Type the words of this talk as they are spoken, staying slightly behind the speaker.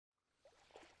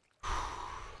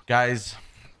Guys,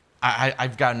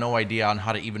 I've got no idea on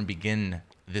how to even begin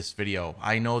this video.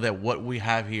 I know that what we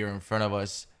have here in front of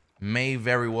us may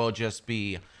very well just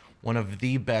be one of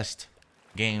the best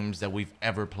games that we've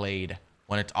ever played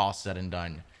when it's all said and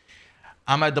done.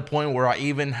 I'm at the point where I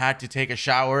even had to take a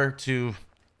shower to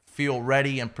feel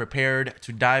ready and prepared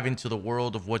to dive into the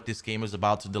world of what this game is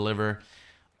about to deliver.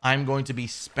 I'm going to be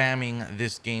spamming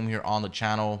this game here on the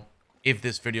channel. If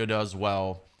this video does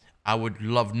well, I would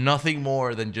love nothing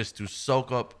more than just to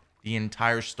soak up the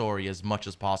entire story as much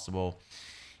as possible.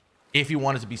 If you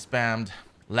want it to be spammed,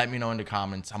 let me know in the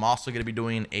comments. I'm also going to be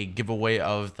doing a giveaway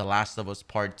of The Last of Us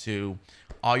Part 2.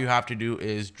 All you have to do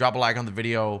is drop a like on the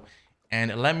video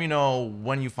and let me know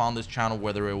when you found this channel,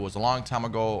 whether it was a long time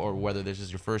ago or whether this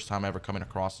is your first time ever coming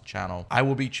across the channel. I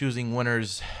will be choosing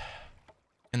winners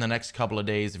in the next couple of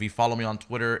days. If you follow me on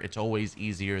Twitter, it's always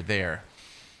easier there.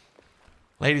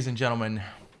 Ladies and gentlemen,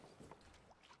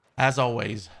 as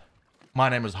always, my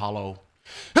name is Hollow,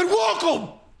 and welcome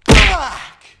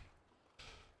back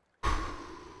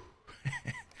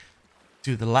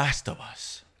to The Last of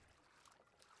Us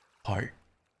Part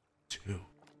 2.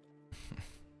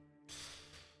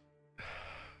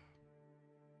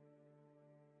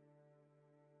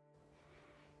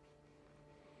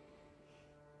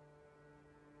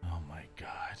 Oh my God.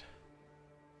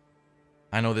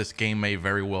 I know this game may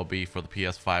very well be for the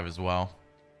PS5 as well.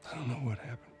 I don't know what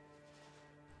happened.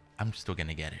 I'm still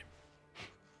gonna get it.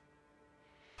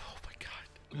 Oh my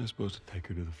God. I was supposed to take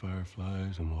her to the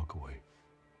Fireflies and walk away.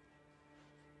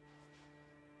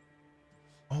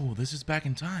 Oh, this is back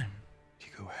in time. You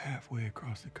go halfway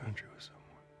across the country with someone.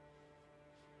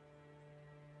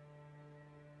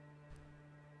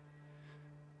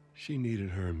 She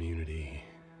needed her immunity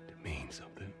to mean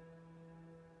something.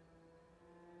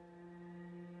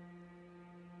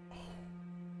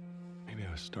 Maybe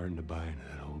I was starting to buy into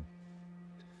that old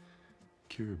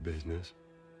cure business.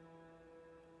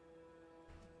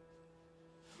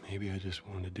 Maybe I just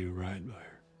wanted to do right by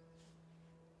her.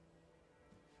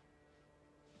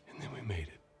 And then we made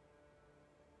it.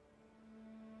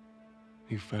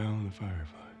 We found the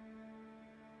Firefly.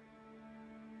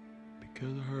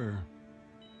 Because of her,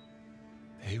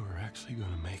 they were actually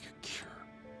going to make a cure.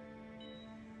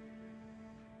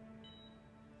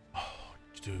 Oh,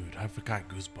 dude, I forgot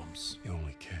goosebumps. The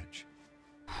only catch,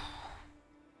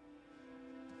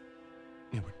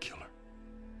 it would kill her.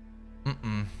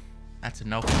 That's a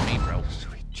no for me, bro.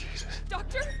 Sweet Jesus.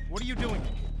 Doctor? What are you doing?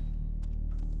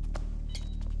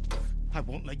 I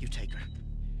won't let you take her.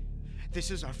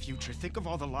 This is our future. Think of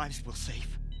all the lives we'll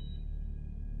save.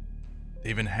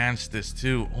 They've enhanced this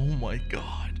too. Oh my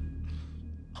God.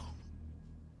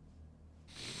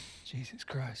 Jesus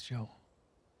Christ, Joe.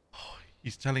 Oh,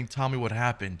 he's telling Tommy what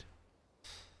happened.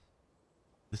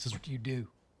 This is What do you do?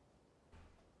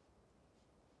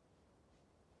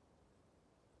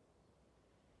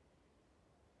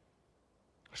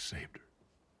 I saved her.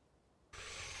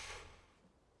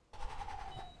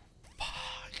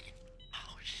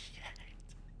 Oh shit.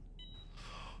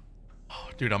 Oh,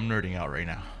 dude, I'm nerding out right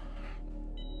now.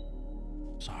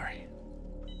 Sorry.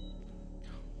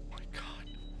 Oh my God.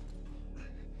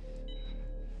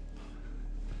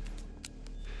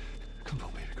 Come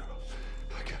on, baby girl.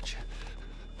 I got you.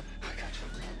 I got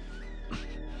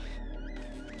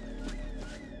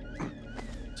you.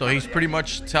 So he's pretty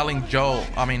much telling Joe,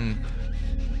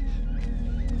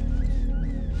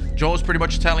 Joe's pretty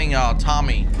much telling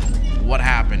Tommy what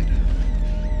happened.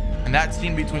 And that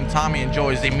scene between Tommy and Joe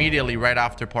is immediately right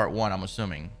after part 1, I'm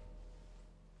assuming.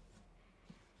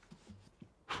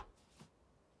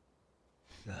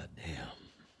 God damn.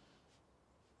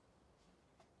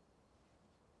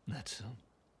 That's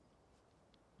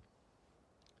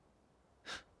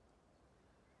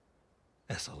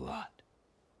that's a lot.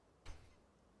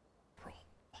 Bro,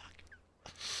 fuck.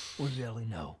 What did Ellie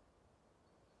know?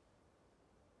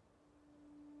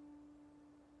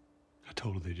 I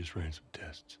told her they just ran some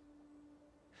tests.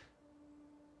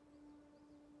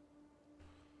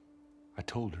 I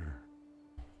told her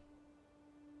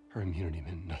her immunity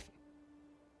meant nothing.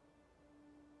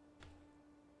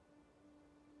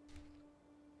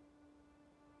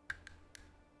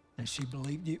 And she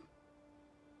believed you?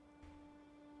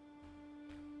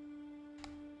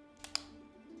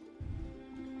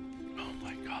 Oh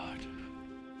my God.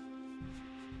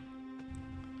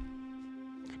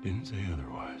 I didn't say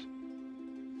otherwise.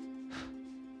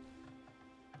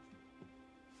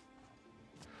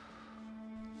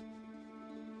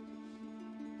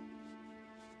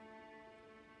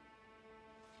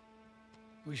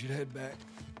 We should head back.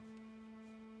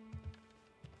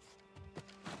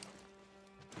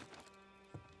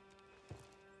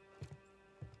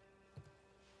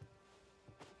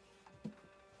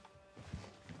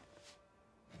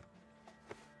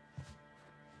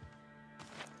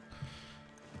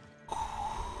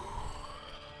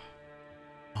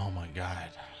 my God.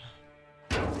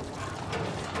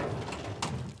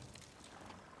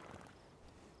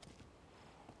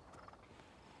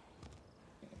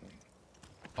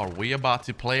 Are we about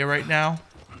to play right now?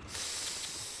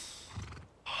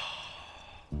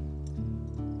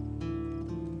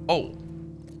 Oh,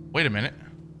 wait a minute.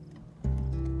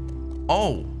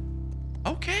 Oh,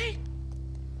 okay.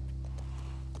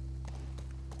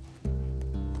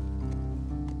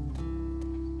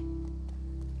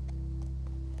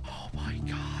 Oh my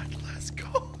God, let's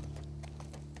go.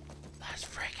 Let's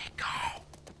freaking go.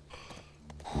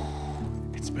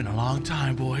 It's been a long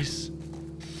time, boys.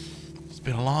 It's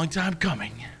been a long time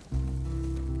coming.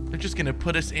 They're just gonna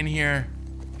put us in here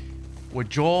with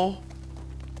Joel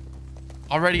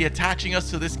already attaching us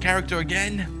to this character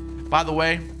again. By the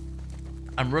way,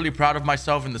 I'm really proud of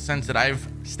myself in the sense that I've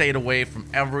stayed away from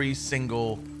every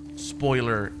single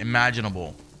spoiler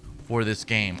imaginable for this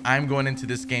game. I'm going into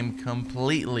this game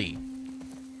completely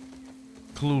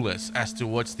clueless as to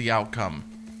what's the outcome,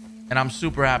 and I'm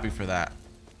super happy for that.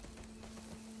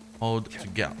 Hold to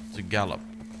gallop.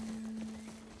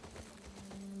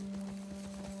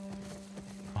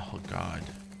 Oh God.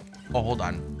 Oh, hold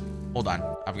on.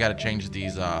 I've got to change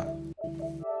these. There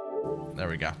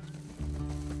we go.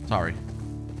 Sorry.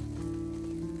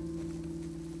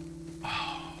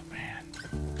 Oh man.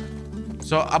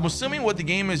 So I'm assuming what the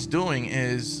game is doing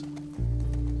is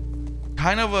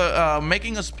kind of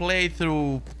making us play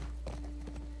through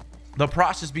the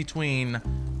process between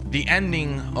the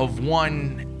ending of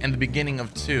 1 and the beginning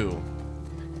of 2,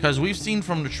 because we've seen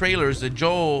from the trailers that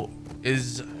Joel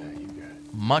is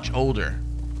much older,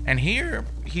 and here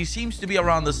he seems to be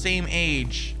around the same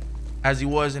age as he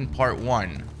was in part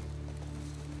 1.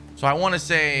 So I want to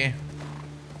say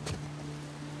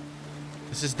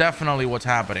this is definitely what's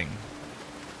happening.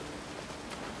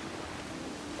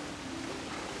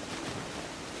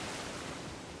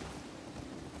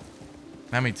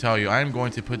 Let me tell you, I'm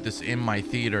going to put this in my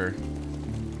theater,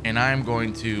 and I'm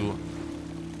going to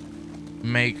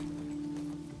make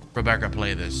Rebecca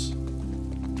play this.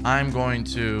 I'm going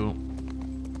to,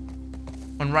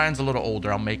 when Ryan's a little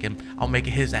older, I'll make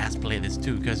his ass play this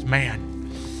too, because man,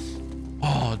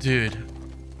 oh dude,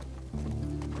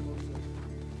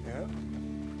 Yeah.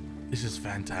 this is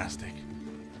fantastic.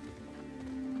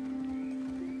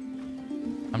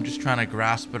 I'm just trying to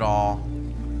grasp it all,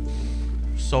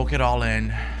 soak it all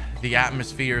in, the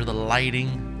atmosphere, the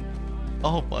lighting.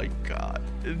 Oh my God,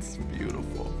 it's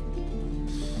beautiful.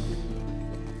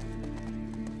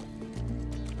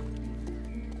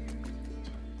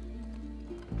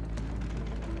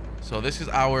 So this is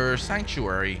our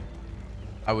sanctuary,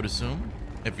 I would assume,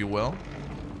 if you will.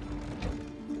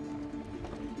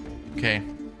 Okay.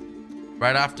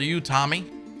 Right after you, Tommy.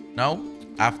 No?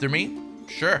 After me?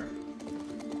 Sure.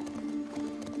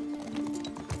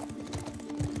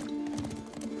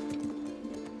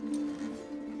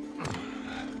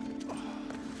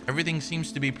 Everything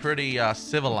seems to be pretty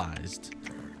civilized.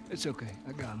 It's okay.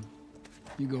 I got him.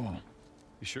 You go on.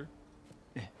 You sure?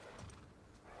 Yeah.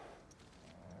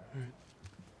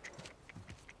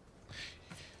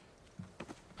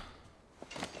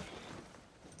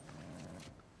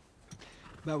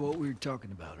 About what we were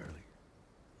talking about earlier.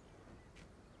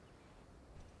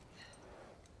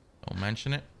 Don't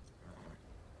mention it.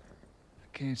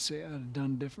 I can't say I'd have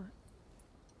done different.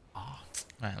 Oh,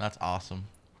 man, that's awesome.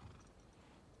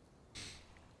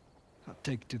 I'll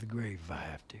take it to the grave if I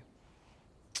have to.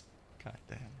 God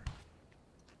damn.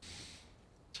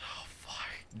 Oh, fuck.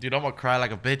 Dude, I'm gonna cry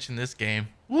like a bitch in this game.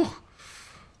 Woo.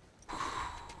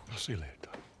 I'll see you later,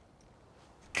 Tom.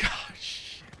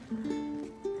 Gosh.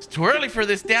 It's too early for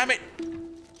this, damn it.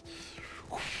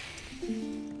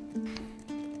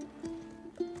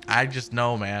 I just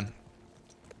know, man.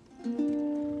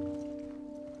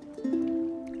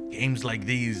 Games like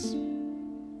these.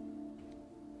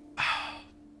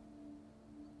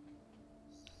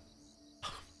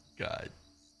 God.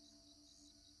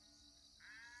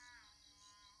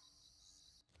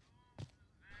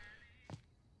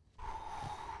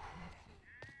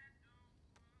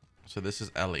 So this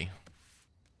is Ellie.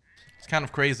 It's kind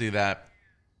of crazy that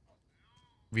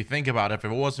if you think about it, if it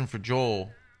wasn't for Joel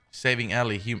saving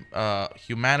Ellie,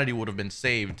 humanity would have been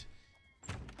saved,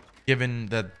 given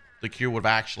that the cure would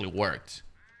have actually worked.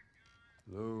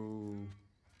 Hello?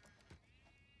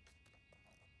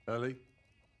 Ellie?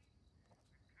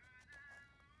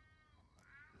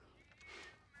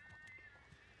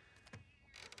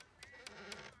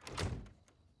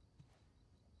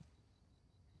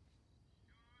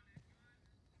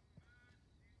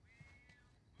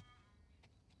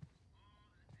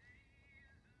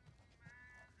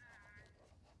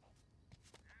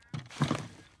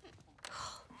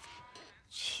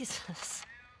 Jesus.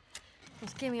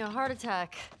 Almost gave me a heart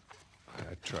attack.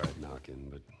 I tried knocking,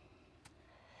 but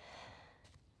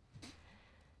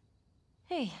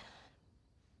Hey,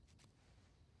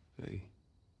 hey,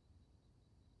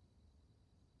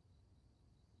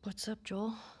 what's up,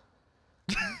 Joel?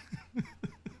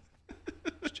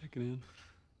 just checking in.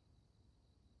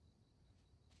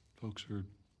 Folks are,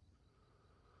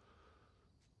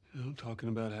 talking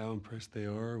about how impressed they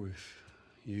are with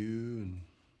you and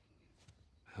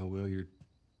how well you're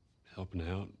helping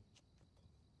out.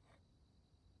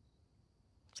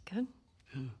 It's good.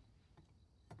 Yeah.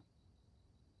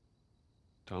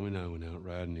 Tommy and I went out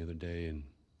riding the other day, and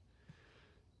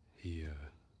he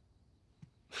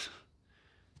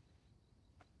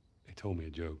told me a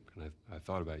joke, and I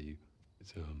thought about you.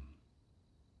 It's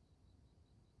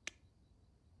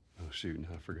oh shoot, now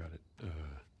I forgot it.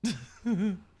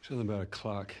 Something about a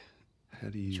clock. How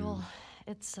do you? Joel,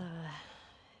 it's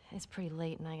pretty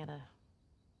late and I gotta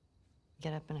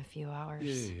get up in a few hours.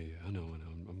 Yeah. I know.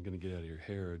 I'm gonna get out of your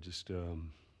hair. Just I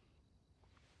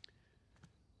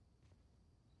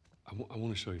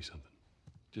want to show you something.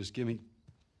 Just give me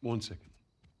 1 second.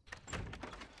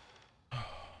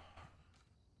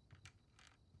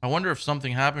 I wonder if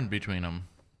something happened between them.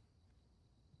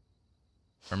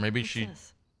 Or maybe she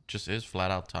just is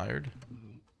flat out tired.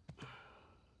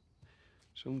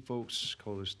 Some folks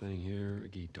call this thing here a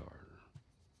guitar.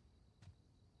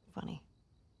 Funny.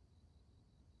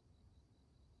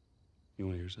 You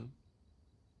want to hear something?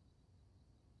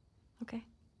 Okay.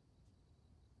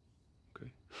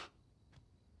 Okay.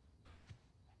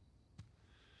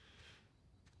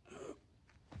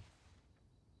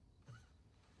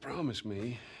 Promise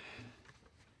me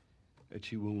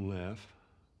that you won't laugh.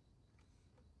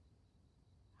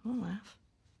 I won't laugh.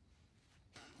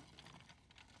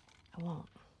 I won't.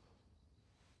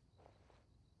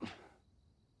 I'm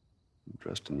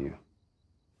trusting you.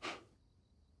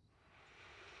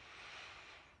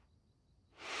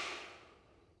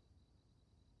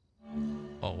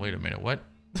 Oh, wait a minute. What?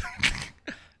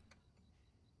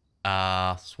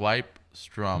 Swipe,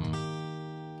 strum.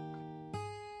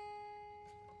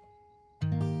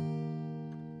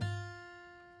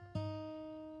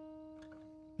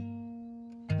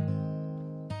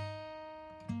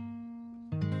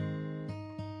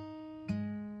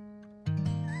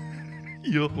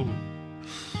 Yo.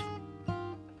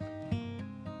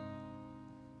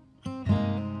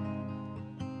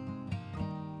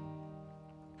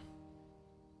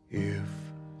 If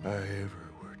I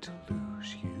ever were to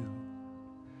lose you,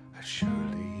 I'd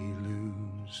surely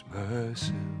lose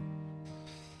myself.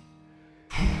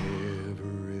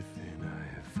 Everything I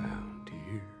have found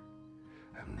here,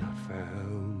 I'm not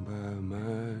found by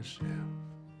myself.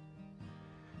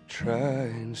 Try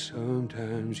and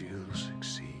sometimes you'll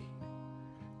succeed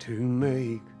to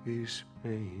make this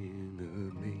man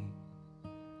of me.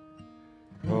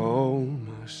 All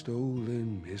my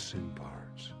stolen missing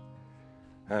parts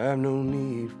I've no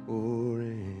need for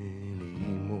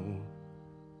any more,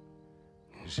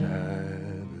 'cause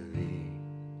I believe,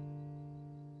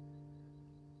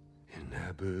 and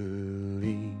I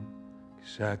believe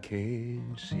 'cause I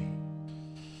can see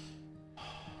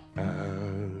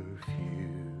our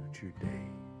future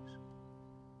days,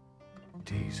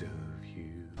 days of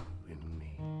you and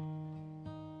me.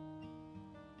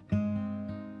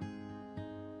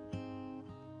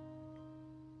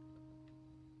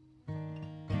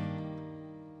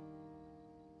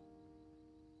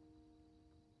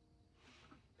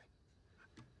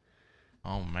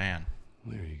 Oh, man.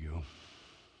 There you go.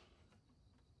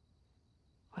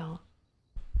 Well,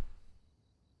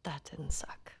 that didn't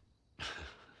suck.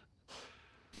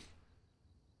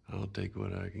 I'll take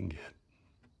what I can get.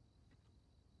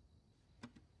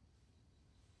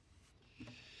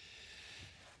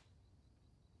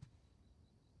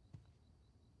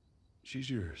 She's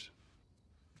yours.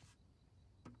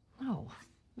 No.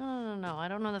 No. I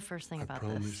don't know the first thing about I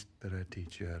this. promised that I'd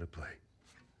teach you how to play.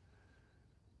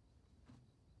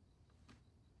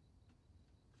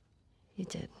 You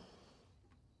did.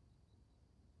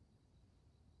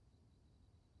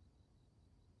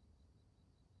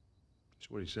 So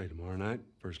what do you say, tomorrow night,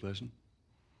 first lesson?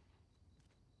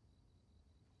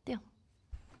 Deal.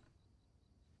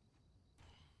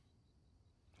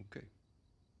 Okay.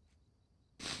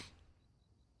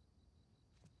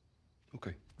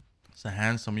 Okay. It's a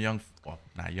handsome young, well,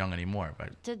 not young anymore,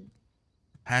 but Did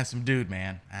handsome dude,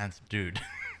 man. Handsome dude. you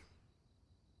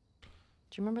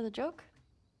remember the joke?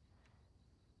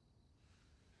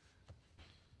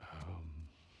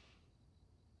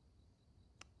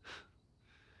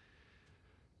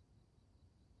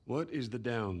 What is the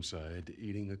downside to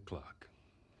eating a clock?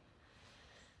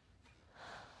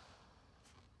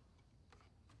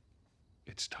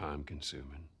 It's time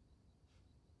consuming.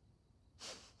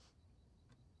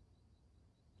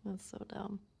 That's so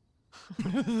dumb.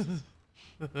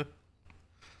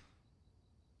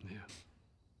 Yeah.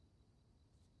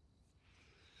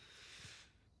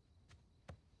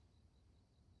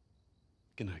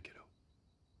 Good night, kiddo.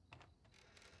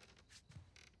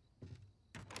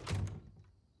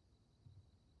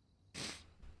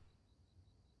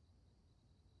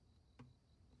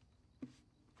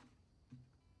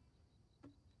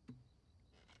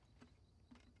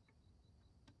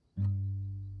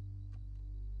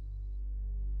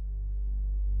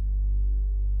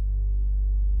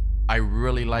 I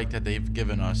really like that they've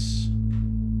given us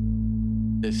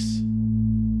this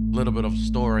little bit of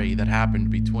story that happened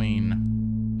between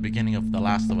the beginning of The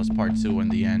Last of Us Part 2 and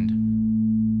the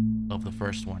end of the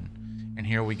first one. And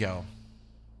here we go.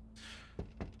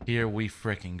 Here we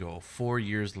frickin' go. 4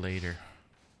 years later.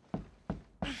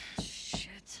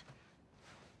 Shit.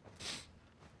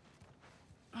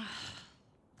 Fuck.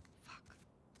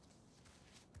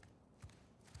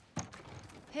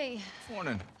 Hey,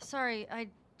 Morning. sorry, I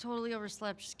totally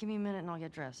overslept. Just give me a minute and I'll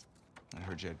get dressed. I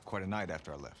heard you had quite a night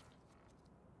after I left.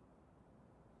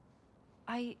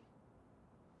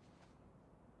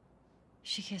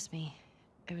 She kissed me.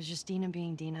 It was just Dina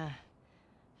being Dina.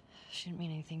 She didn't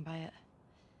mean anything by it.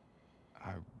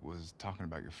 I was talking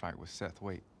about your fight with Seth.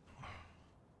 Wait,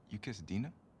 you kissed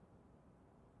Dina?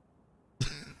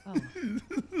 Oh.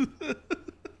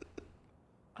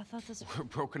 I thought this... We're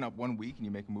broken up 1 week and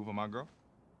you make a move on my girl?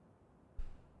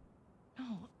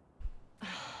 No.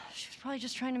 She was probably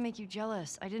just trying to make you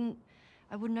jealous. I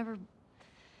would never...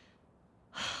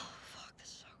 Fuck, this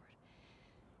is awkward.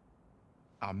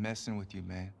 I'm messing with you,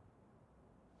 man.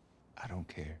 I don't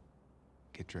care.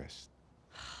 Get dressed.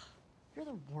 You're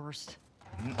the worst.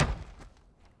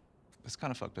 It's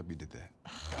kind of fucked up you did that.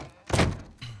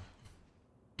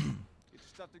 Get your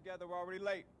stuff together, we're already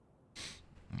late.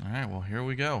 All right, well, here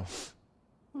we go.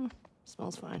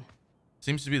 Smells fine.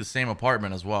 Seems to be the same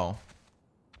apartment as well.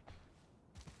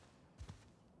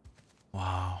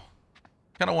 Wow.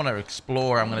 Kind of want to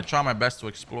explore. I'm going to try my best to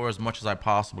explore as much as I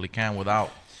possibly can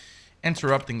without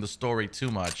interrupting the story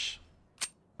too much.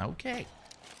 Okay.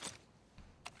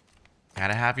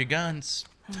 Gotta have your guns.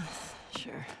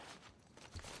 Sure.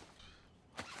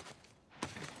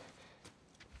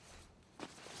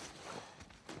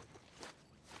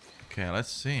 Okay,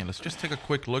 let's see. Let's just take a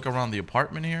quick look around the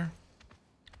apartment here.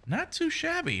 Not too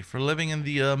shabby for living in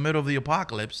the middle of the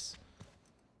apocalypse.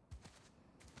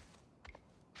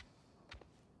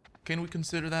 Can we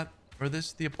consider that for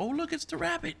this? Oh, look, it's the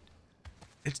rabbit.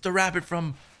 It's the rabbit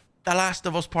from The Last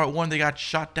of Us Part 1. They got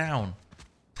shot down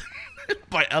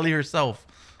by Ellie herself.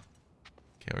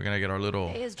 Okay, we're gonna get our little...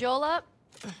 Hey, is Joel up?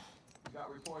 We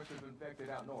got reports of infected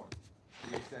out north.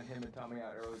 We sent him and Tommy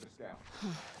out early to scout.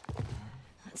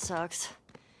 That sucks.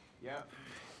 Yep.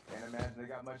 Can't imagine they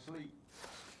got much sleep.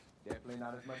 Definitely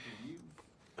not as much as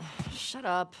you. Shut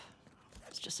up. I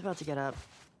was just about to get up.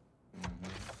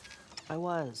 I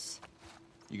was.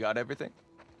 You got everything?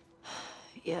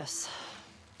 Yes.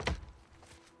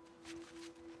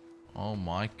 Oh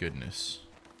my goodness.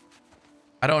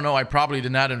 I don't know. I probably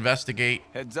did not investigate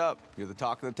Heads up. You're the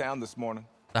talk of the town this morning.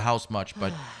 the house much,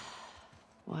 but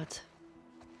What?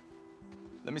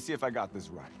 Let me see if I got this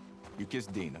right. You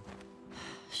kissed Dina,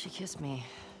 She kissed me.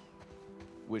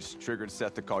 which triggered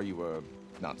Seth to call you a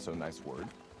not-so-nice word.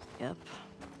 Yep.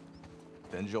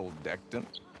 Then Joel decked him,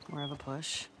 More of a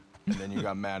push. and then you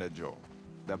got mad at Joel.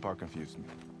 That part confused me.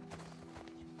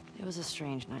 It was a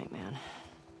strange night, man.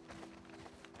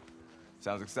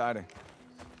 Sounds exciting.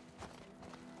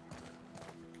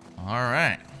 all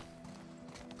right.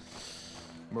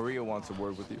 Maria wants a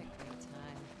word with you.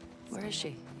 Where is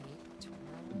she?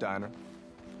 The diner.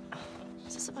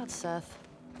 Is this about Seth?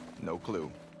 No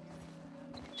clue.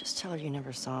 Just tell her you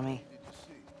never saw me.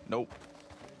 Nope.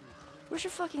 Where's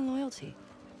your fucking loyalty?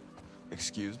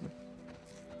 Excuse me?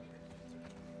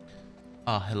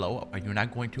 Hello. Are you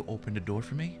not going to open the door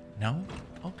for me? No?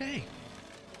 Okay.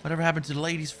 Whatever happened to the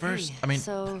ladies first? Hey, I mean,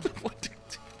 so what?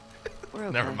 we're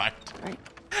okay, Never mind. right?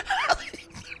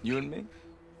 You and me?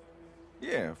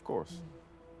 Yeah, of course.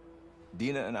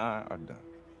 Dina and I are done.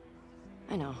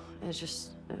 I know. It's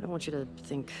just I don't want you to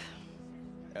think.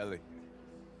 Ellie,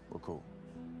 we're cool.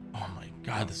 Oh my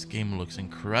god, this game looks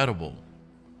incredible.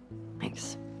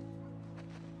 Thanks.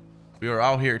 We are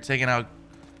out here taking out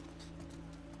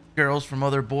girls from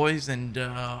other boys and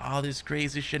all this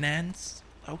crazy shenanigans.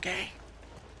 Okay.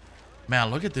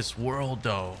 Man, look at this world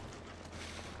though.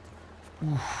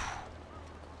 Oof.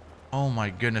 Oh my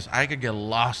goodness, I could get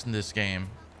lost in this game.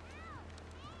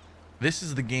 This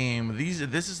is the game.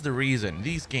 This is the reason.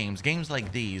 These games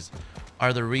like these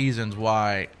are the reasons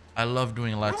why I love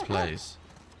doing Let's Plays.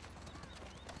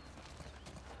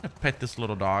 I pet this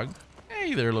little dog.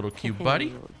 Hey there, little cute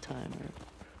buddy. Little timer.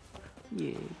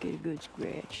 Yeah, get a good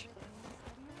scratch.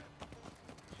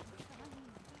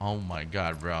 Oh my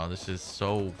god, bro. This is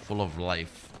so full of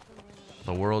life.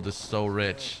 The world is so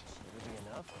rich.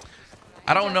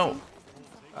 I don't know.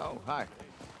 Oh, hi.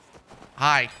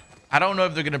 Hi. I don't know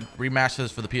if they're gonna remaster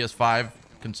this for the PS5,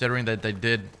 considering that they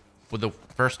did with the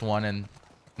first one and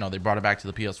they brought it back to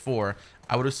the PS4.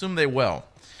 I would assume they will.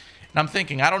 And I'm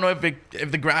thinking, I don't know if the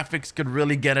graphics could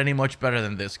really get any much better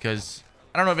than this, because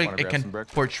I don't know if it can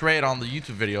portray it on the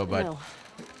YouTube video, but No.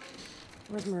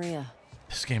 Where's Maria?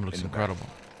 this game looks incredible.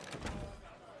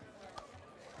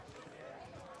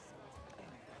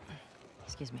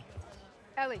 Excuse me.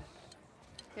 Ellie,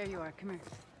 there you are. Come here.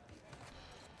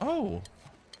 Oh,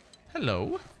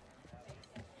 hello.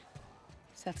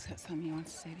 Seth's got something he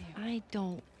wants to say to you. I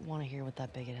don't want to hear what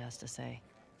that bigot has to say.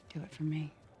 Do it for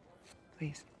me,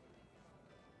 please.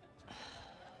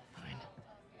 Fine.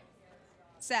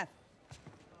 Seth.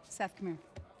 Seth, come here.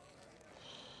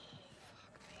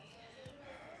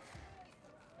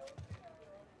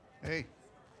 Hey.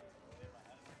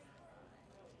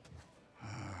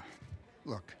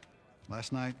 Look,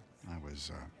 last night I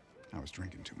was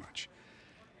drinking too much.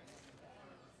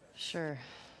 Sure.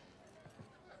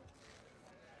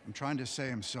 I'm trying to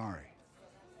say I'm sorry.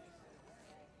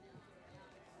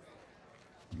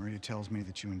 Maria tells me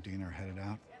that you and Dina are headed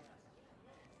out.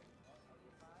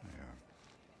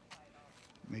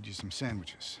 I made you some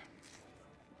sandwiches.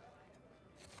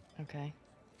 Okay.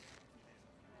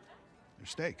 They're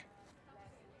steak.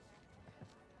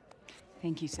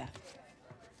 Thank you, Seth.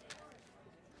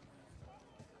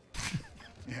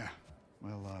 Yeah.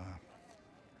 Well,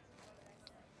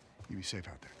 you be safe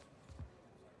out there.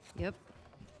 Yep.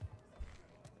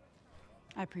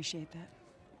 I appreciate that.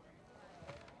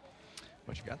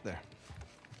 What you got there?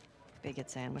 Bigot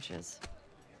sandwiches.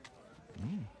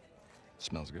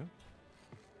 Smells good.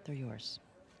 They're yours.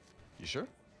 You sure?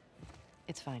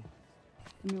 It's fine.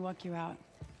 Let me walk you out.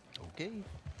 Okay.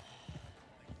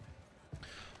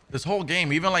 This whole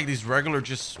game, even like these regular,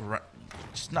 just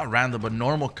not random, but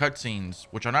normal cutscenes,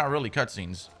 which are not really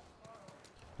cutscenes,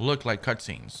 look like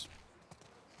cutscenes.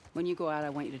 When you go out, I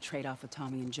want you to trade off with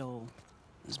Tommy and Joel.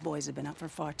 Those boys have been up for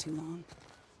far too long.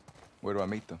 Where do I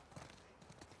meet them?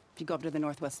 If you go up to the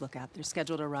Northwest Lookout, they're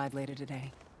scheduled to arrive later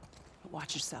today. But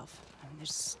watch yourself. I mean,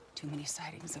 there's too many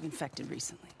sightings of infected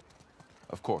recently.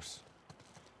 Of course.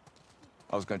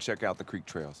 I was gonna check out the creek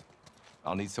trails.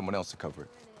 I'll need someone else to cover it.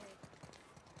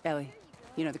 Ellie,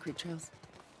 you know the creek trails?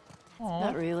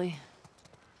 Not really.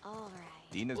 All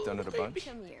right. Dina's done it a bunch.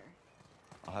 Come here.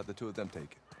 I'll have the two of them take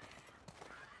it.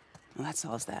 Well, that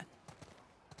solves that.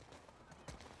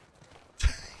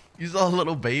 You saw a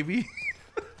little baby?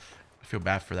 I feel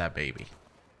bad for that baby.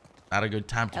 Not a good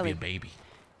time to Ellie, be a baby.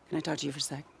 Can I talk to you for a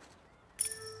sec?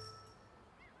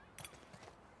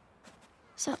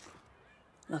 So,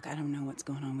 Look, I don't know what's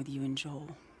going on with you and Joel.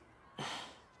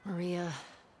 Maria,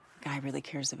 Guy really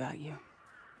cares about you.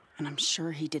 And I'm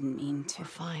sure he didn't mean to. we're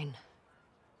fine.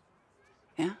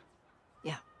 Yeah?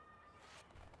 Yeah.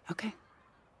 Okay.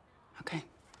 Okay.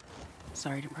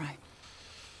 Sorry to pry.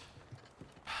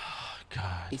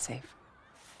 God. Be safe.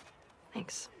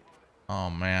 Thanks. Oh,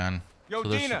 man. Yo, So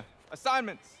there's- Dina!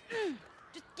 Assignments!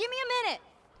 Just give me a minute.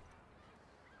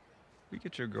 We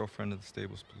get your girlfriend to the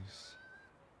stables, please.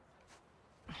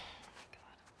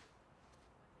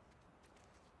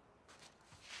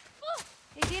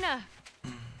 Hey, Dina.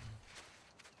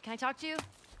 Can I talk to you?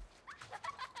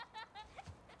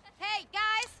 Hey,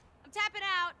 guys, I'm tapping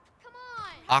out. Come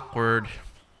on. Awkward.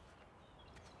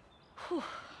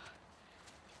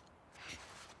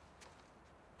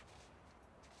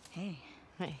 Hey.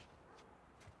 Hey.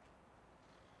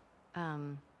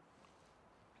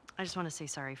 I just want to say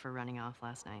sorry for running off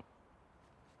last night.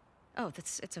 Oh,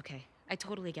 it's okay. I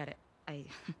totally get it.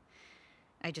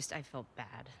 I felt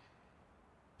bad.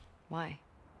 Why?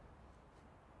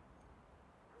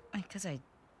 Because I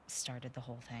started the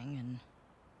whole thing, and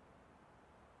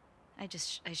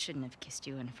I shouldn't have kissed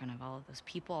you in front of all of those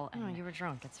people. No, And you were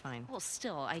drunk. It's fine. well,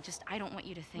 still, I don't want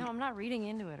you to think. No, I'm not reading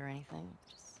into it or anything.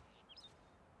 Just...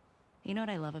 You know what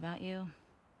I love about you?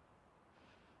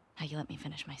 How you let me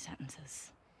finish my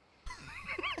sentences.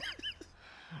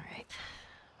 All right.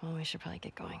 Well, we should probably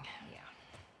get going.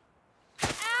 Yeah.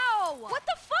 Ow! What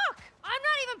the fuck? I'm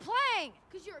not even playing.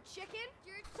 Cause you're a chicken.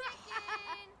 You're a chicken.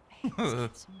 I hate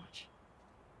this so much.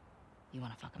 You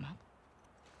want to fuck him up?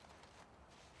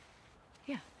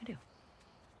 Yeah, I do.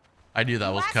 I knew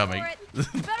that was coming. Better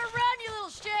run, you little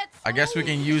shits. I guess we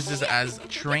can use this as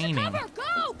training.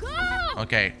 Go, go.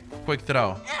 Okay, quick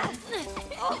throw.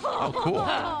 Oh, cool.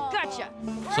 Gotcha.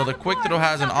 So the quick throw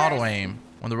has an auto aim.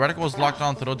 When the reticle is locked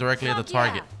on, throw directly at the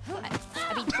target.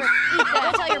 I mean,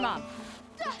 go tell your mom.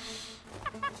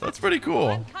 That's pretty cool.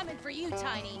 I'm coming for you,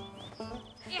 Tiny.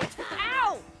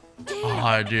 Ow.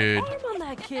 Oh, dude. Arm on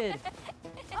that kid.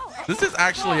 This is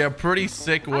actually a pretty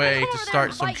sick way to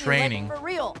start some training. For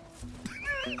real.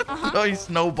 Throwing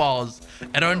snowballs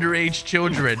at underage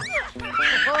children.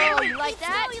 Oh, you like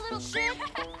that? You little shit.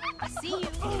 I see you.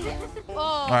 Oh,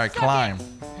 All right, climb.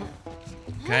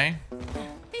 Okay.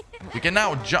 We can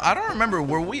now jump. I don't remember.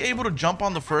 Were we able to jump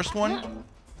on the first one?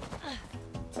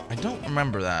 I don't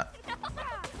remember that.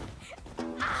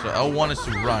 So L1 is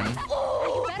to run.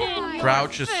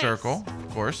 Crouch is circle, of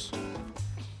course.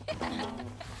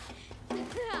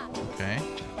 Okay.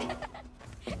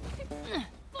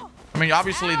 I mean,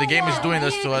 obviously the game is doing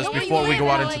this to us before we go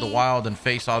out into the wild and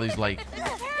face all these like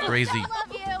crazy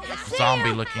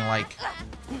zombie looking like.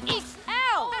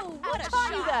 Ow! What a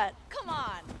shot! Come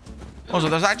on. Oh, so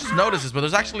there's, I just noticed this, but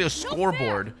there's actually a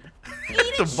scoreboard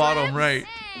at the bottom right.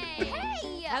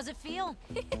 Hey! How's it feel?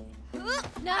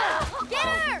 No! Get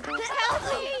her! Help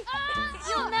me!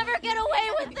 You'll never get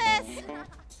away with this!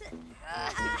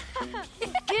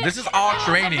 This is all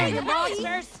training.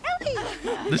 Monsters!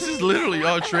 This is literally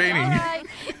all training.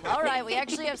 All right, we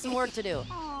actually have some work to do.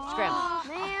 Scram.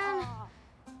 Man.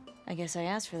 I guess I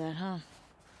asked for that, huh?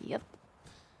 Yep.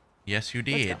 Yes, you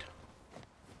did.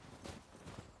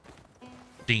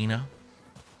 Dina.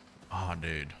 Oh,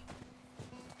 dude.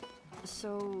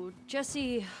 So,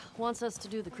 Jesse wants us to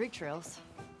do the creek trails.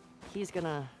 He's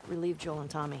gonna relieve Joel and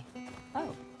Tommy.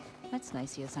 Oh, that's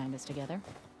nice he assigned us together.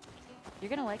 You're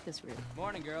gonna like this route.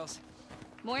 Morning, girls.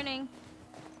 Morning.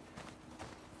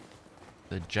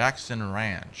 The Jackson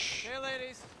Ranch. Hey,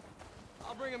 ladies.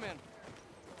 I'll bring them in.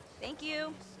 Thank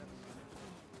you.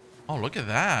 Oh, look at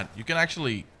that. You can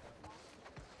actually...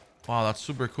 Wow, that's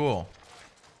super cool.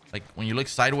 Like, when you look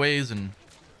sideways and,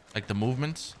 like, the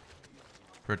movements.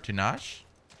 Pertinage.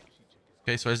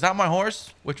 Okay, so is that my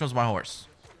horse? Which one's my horse?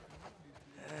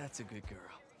 That's a good girl.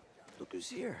 Look who's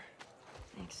here.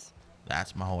 Thanks.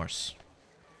 That's my horse.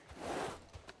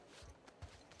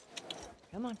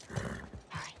 Come on. All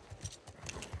right.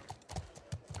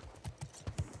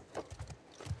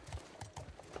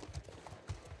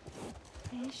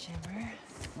 Hey, Shimmer.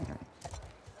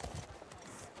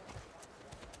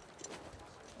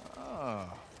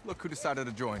 Ah, look who decided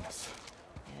to join us.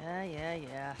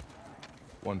 Yeah.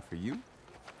 One for you.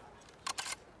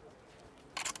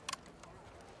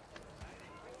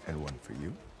 And one for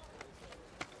you.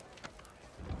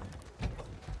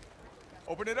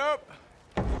 Open it up.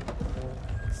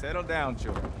 Settle down,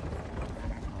 children.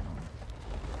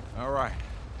 All right.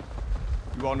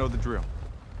 You all know the drill.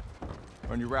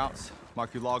 Run your routes,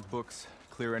 mark your logbooks,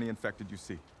 clear any infected you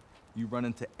see. You run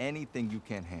into anything you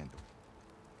can't handle.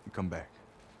 You come back.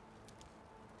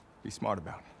 Be smart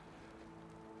about it.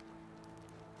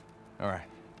 All right.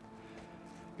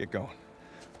 Get going.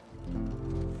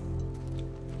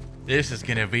 This is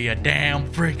gonna be a damn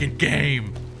freaking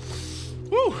game.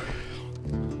 Woo!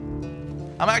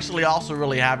 I'm actually also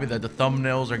really happy that the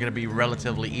thumbnails are gonna be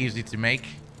relatively easy to make.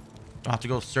 Don't have to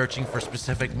go searching for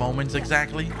specific moments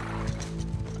exactly.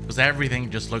 Because everything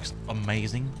just looks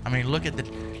amazing. I mean, look at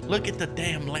the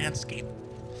damn landscape.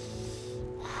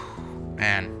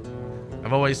 Man,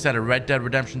 I've always said Red Dead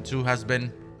Redemption 2 has been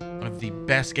one of the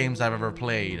best games I've ever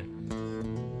played.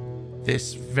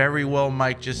 This very well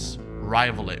might just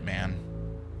rival it, man.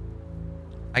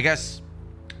 I guess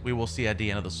we will see at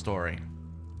the end of the story.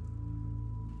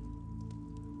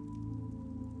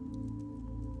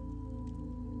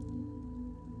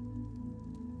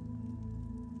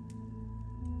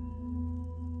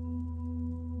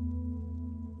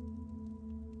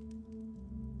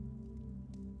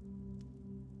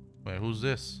 Wait, who's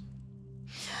this?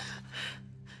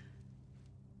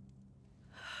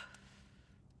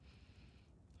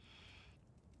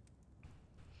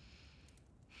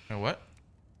 Wait, what?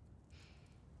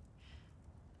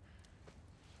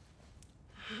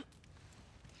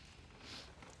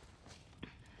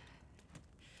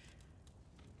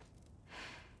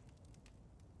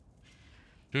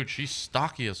 Dude, she's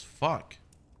stocky as fuck.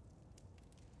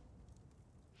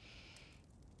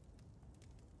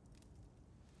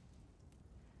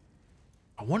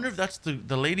 I wonder if that's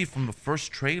the lady from the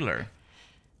first trailer.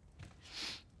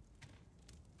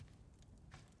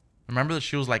 Remember that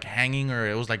she was like hanging, or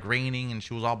it was like raining and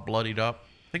she was all bloodied up?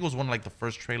 I think it was one of like the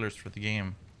first trailers for the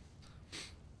game.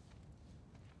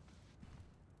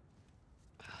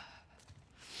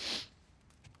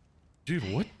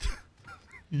 Dude, what?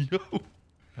 Yo.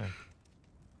 Hey.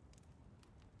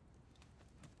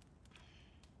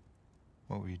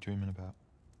 What were you dreaming about?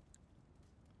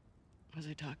 Was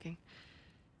I talking?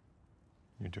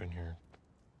 You're doing your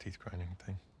teeth grinding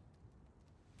thing.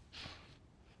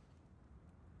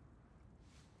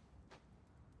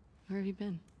 Where have you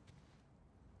been?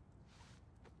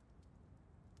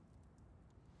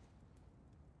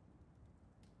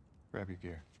 Grab your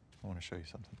gear. I want to show you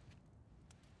something.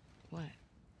 What?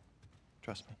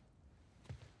 Trust me.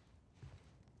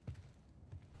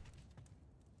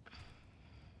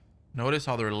 Notice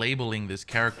how they're labeling this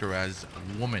character as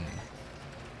woman.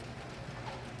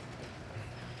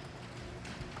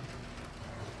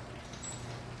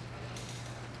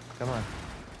 Come on.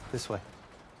 This way.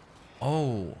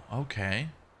 Oh, okay.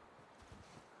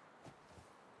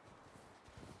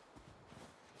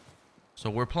 So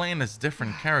we're playing as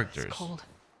different characters. It's cold.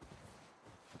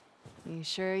 You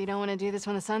sure you don't want to do this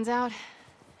when the sun's out?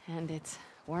 And it's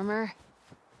warmer?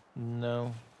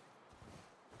 No.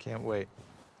 Can't wait.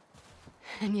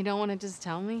 And you don't want to just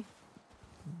tell me?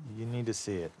 You need to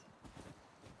see it.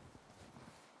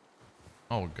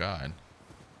 Oh, God.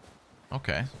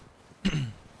 Okay. So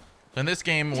in this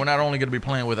game, we're not only going to be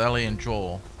playing with Ellie and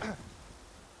Joel.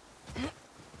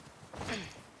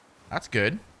 That's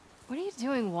good. What are you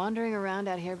doing wandering around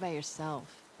out here by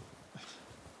yourself?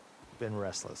 Been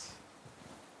restless.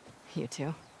 You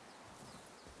too?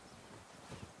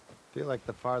 Feel like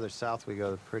the farther south we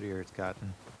go, the prettier it's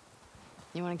gotten.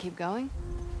 You want to keep going?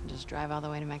 Just drive all the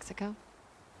way to Mexico?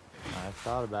 I've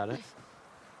thought about it.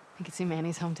 You can see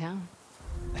Manny's hometown.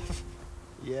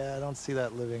 Yeah, I don't see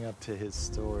that living up to his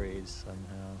stories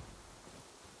somehow.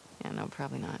 Yeah, no,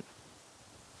 probably not.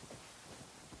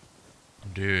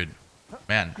 Dude,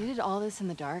 man. You did all this in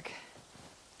the dark?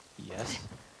 Yes.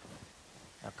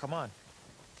 Now come on.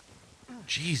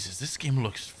 Jesus, this game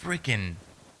looks freaking...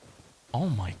 Oh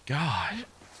my God.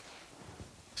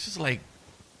 This is like...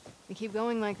 We keep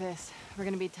going like this, we're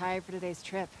gonna be tired for today's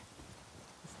trip.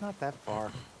 It's not that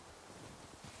far.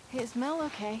 Hey, is Mel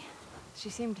okay? She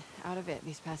seemed out of it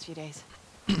these past few days.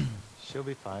 She'll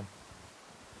be fine.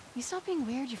 You stop being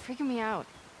weird, you're freaking me out.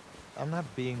 I'm not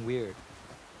being weird.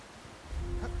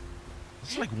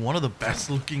 This is like one of the best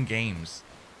looking games.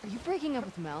 Are you breaking up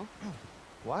with Mel?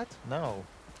 What? No.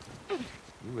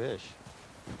 You wish.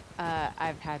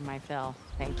 I've had my fill.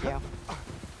 Thank you.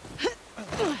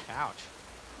 Ouch.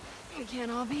 We can't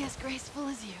all be as graceful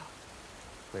as you.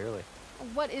 Clearly.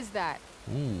 What is that?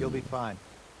 Ooh. You'll be fine.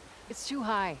 It's too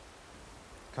high.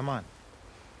 Come on.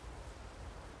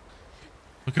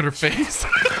 Look at her face.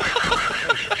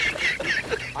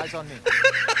 Eyes on me.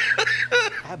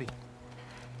 Abby.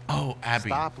 Oh, Abby.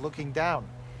 Stop looking down.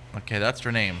 Okay, that's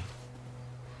her name.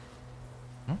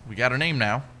 Well, we got her name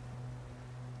now.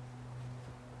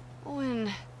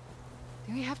 Owen,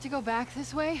 do we have to go back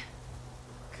this way?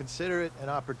 Consider it an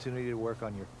opportunity to work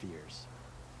on your fears.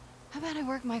 How about I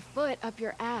work my foot up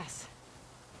your ass?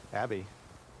 Abby,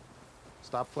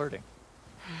 stop flirting.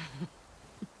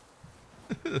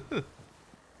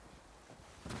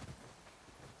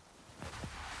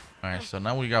 Alright, so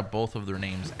now we got both of their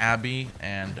names, Abby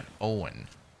and Owen.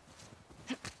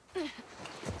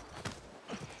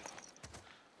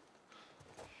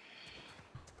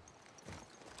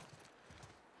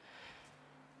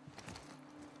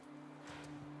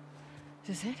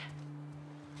 Is this it?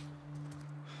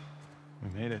 We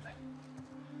made it.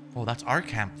 Oh, that's our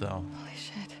camp, though. Holy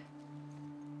shit.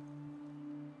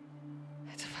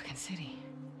 It's a fucking city.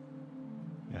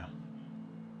 Yeah.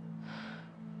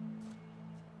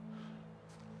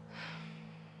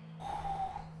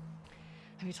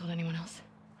 Have you told anyone else?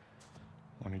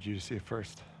 Wanted you to see it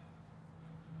first.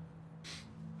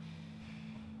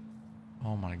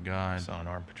 Oh my God. Saw an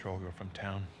armed patrol go from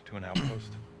town to an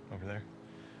outpost over there.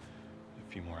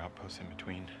 A few more outposts in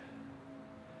between.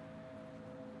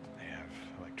 They have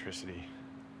electricity,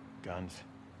 guns.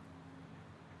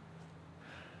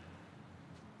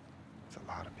 It's a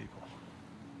lot of people.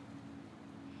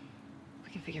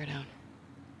 We can figure it out.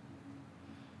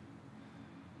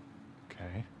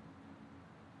 Okay.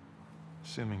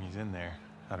 Assuming he's in there,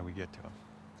 how do we get to him?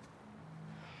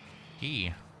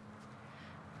 He.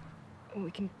 We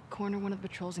can corner one of the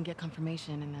patrols and get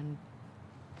confirmation, and then,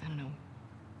 I don't know,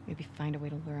 maybe find a way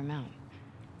to lure him out.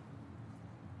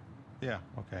 Yeah,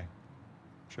 okay.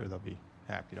 Sure, they'll be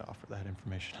happy to offer that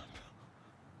information up.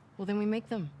 Well, then we make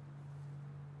them.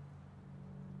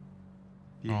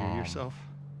 You hear yourself?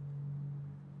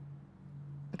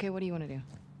 Okay, what do you want to do?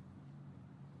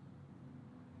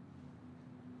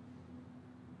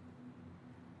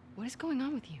 What is going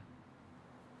on with you?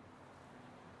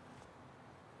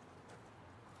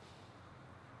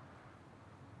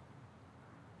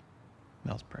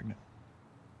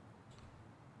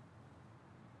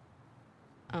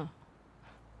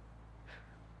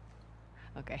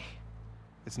 Okay.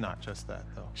 It's not just that,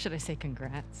 though. Should I say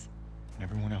congrats? When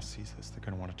everyone else sees this, they're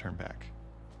gonna want to turn back.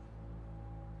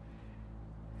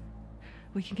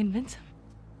 We can convince him,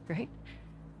 right?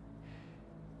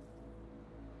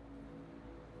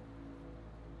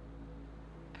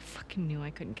 I fucking knew I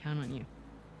couldn't count on you.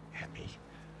 Abby,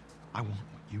 I want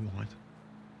what you want,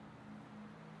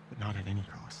 but not at any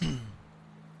cost.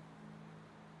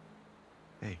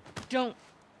 Hey. Don't.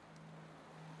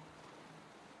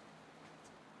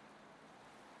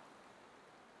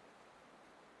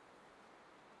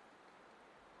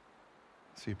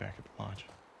 See you back at the lodge.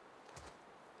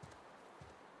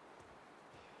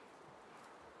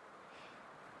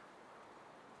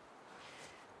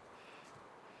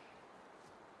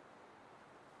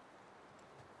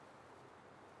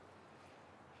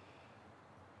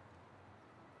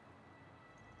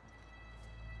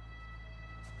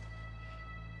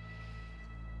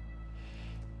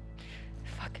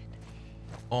 Fuck it.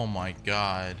 Oh my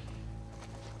God.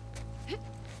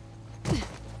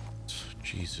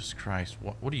 Jesus Christ.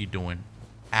 What are you doing?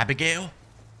 Abigail?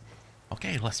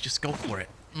 Okay, let's just go for it.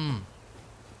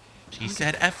 She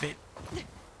said F it.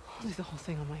 I'll do the whole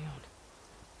thing on my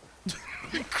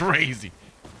own. Crazy.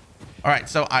 All right,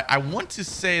 so I want to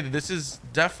say that this is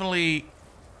definitely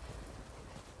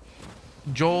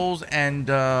Joel's and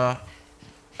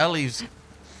Ellie's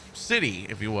city,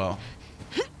 if you will.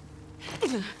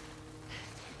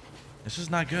 This is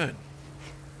not good.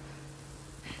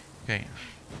 Okay,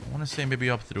 I want to say maybe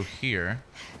up through here.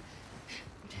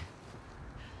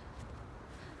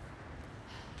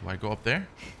 Do I go up there?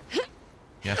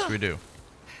 Yes, we do.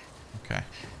 Okay.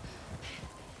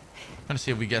 I'm gonna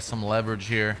see if we get some leverage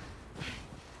here.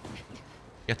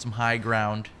 Get some high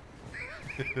ground.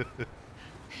 Okay,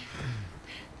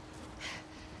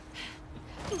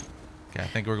 I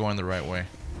think we're going the right way.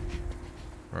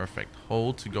 Perfect.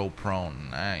 Hold to go prone.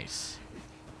 Nice.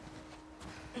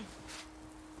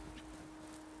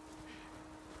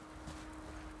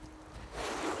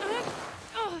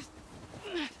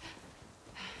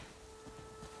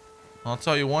 I'll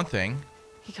tell you one thing.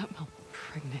 He got Mel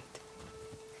pregnant.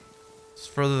 It's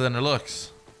further than it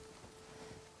looks.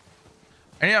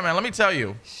 And yeah, man, let me tell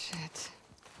you. Shit.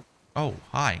 Oh,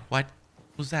 hi. What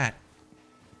was that?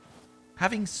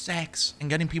 Having sex and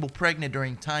getting people pregnant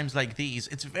during times like these,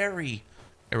 it's very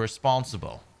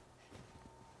irresponsible.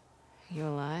 You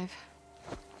alive?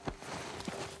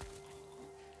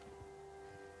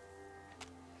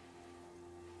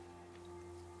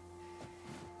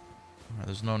 Alright,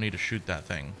 there's no need to shoot that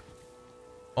thing.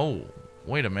 Oh,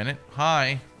 wait a minute.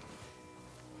 Hi.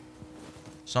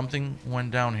 Something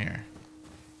went down here.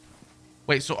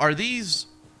 Wait, so are these...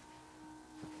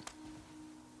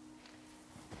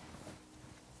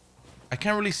 I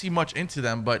can't really see much into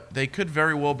them, but they could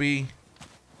very well be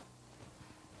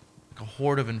like a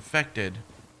horde of infected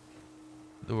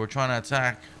that were trying to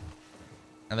attack.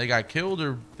 And they got killed,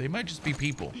 or they might just be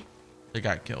people. They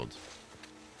got killed.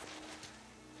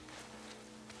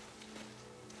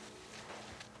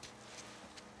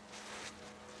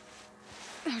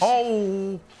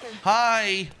 Oh,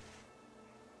 hi.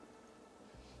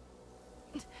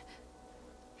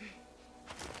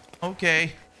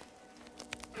 Okay.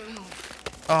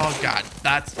 Oh God,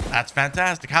 that's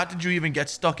fantastic. How did you even get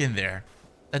stuck in there?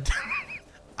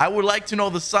 I would like to know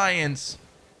the science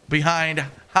behind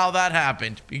how that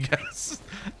happened, because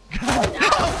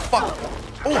oh fuck.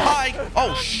 Oh hi.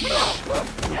 Oh shh.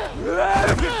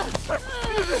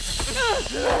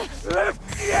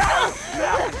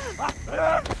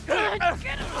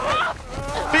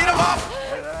 Beat him up.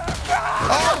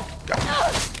 Oh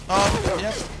God. Oh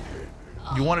yes.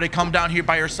 You wanted to come down here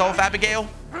by yourself, Abigail?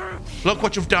 Look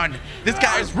what you've done. This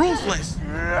guy is ruthless.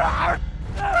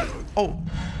 Oh.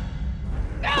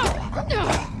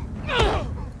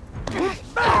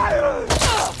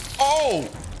 Oh.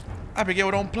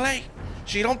 Abigail don't play.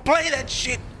 She don't play that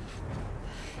shit.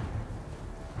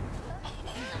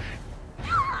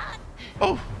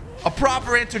 Oh. A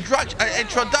proper introduction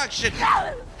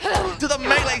to the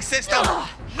melee system.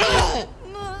 Oh.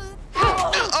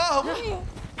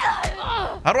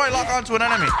 How do I lock onto an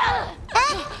enemy?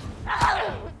 Ah!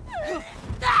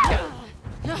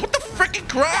 What the freaking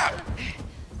crap?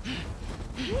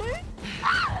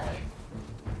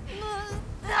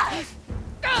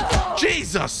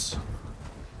 Jesus.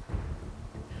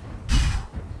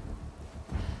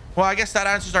 Well, I guess that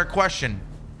answers our question.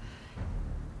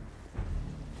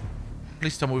 At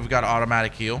least tell me we've got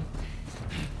automatic heal.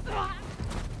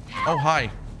 Oh,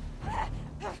 hi.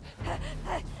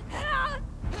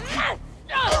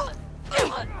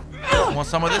 Want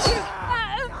some of this?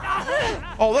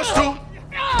 Oh, there's two.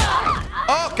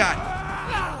 Oh, God.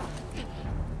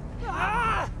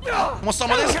 Want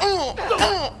some of this?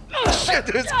 Shit,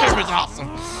 this game is awesome.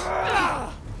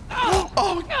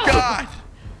 Oh God.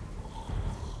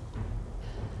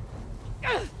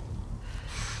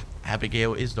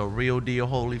 Abigail is the real deal,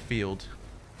 Holyfield.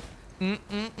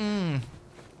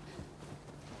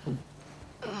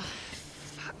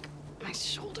 Fuck. My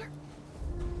shoulder.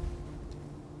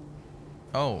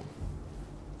 Oh.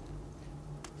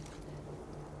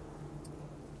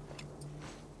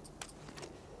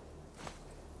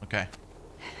 Okay.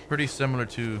 Pretty similar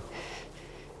to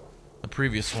the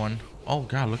previous one. Oh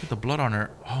God, look at the blood on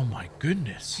her. Oh my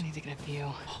goodness. I need to get a view.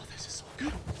 Oh, this is so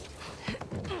good.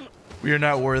 We are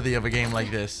not worthy of a game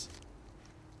like this.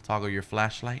 Toggle your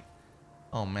flashlight.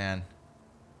 Oh man.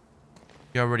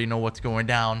 You already know what's going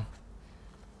down.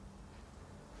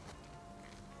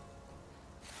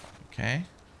 Okay.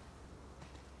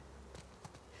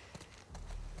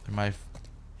 They might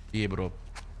be able to...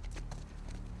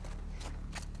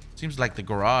 Seems like the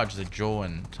garage that Joe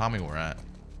and Tommy were at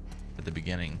the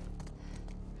beginning.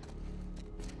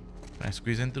 Can I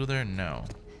squeeze in through there? No.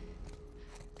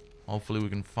 Hopefully we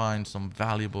can find some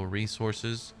valuable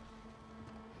resources.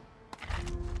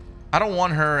 I don't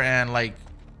want her and like...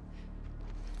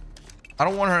 I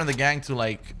don't want her and the gang to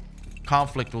like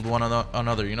conflict with one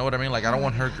another. You know what I mean? Like I don't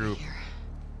want her group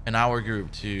and our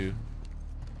group to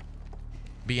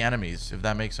be enemies, if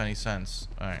that makes any sense.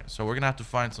 All right, so we're gonna have to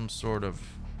find some sort of...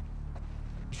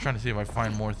 Just trying to see if I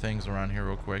find more things around here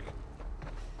real quick.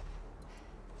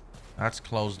 That's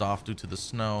closed off due to the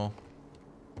snow.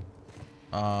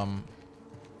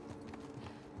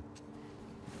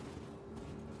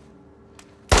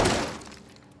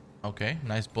 Okay,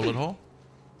 nice bullet hole.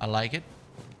 I like it.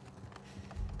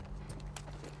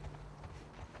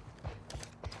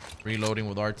 Reloading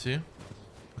with R2.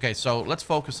 Okay, so let's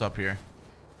focus up here.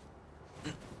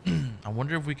 I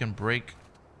wonder if we can break...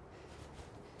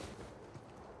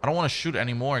 I don't want to shoot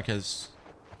anymore because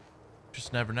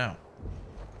just never know.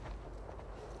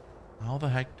 How the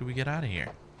heck do we get out of here?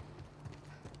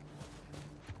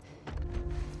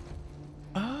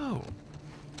 Oh.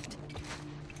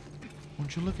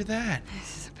 Won't you look at that?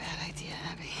 This is a bad idea,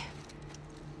 Abby.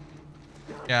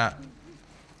 Yeah.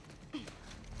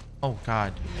 Oh,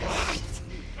 God.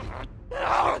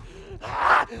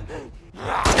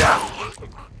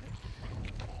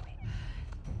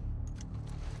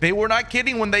 They were not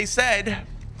kidding when they said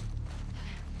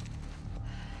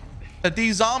that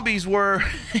these zombies were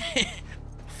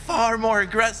far more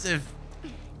aggressive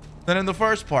than in the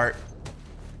first part.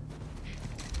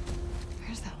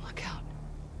 Where's that lookout?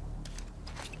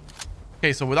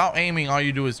 Okay, so without aiming, all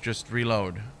you do is just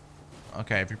reload.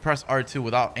 Okay, if you press R2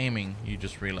 without aiming, you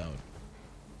just reload.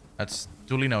 That's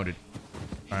duly noted.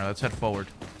 All right, let's head forward.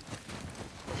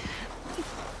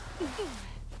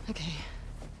 Okay.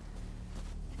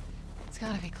 It's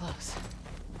gotta be close.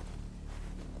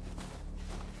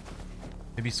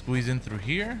 Maybe squeeze in through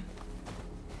here.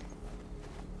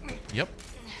 Yep.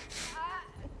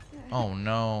 Oh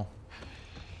no.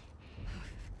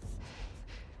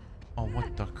 Oh,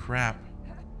 what the crap.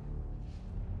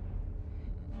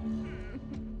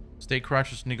 Stay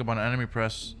crouched to sneak up on an enemy,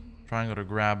 press triangle to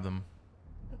grab them.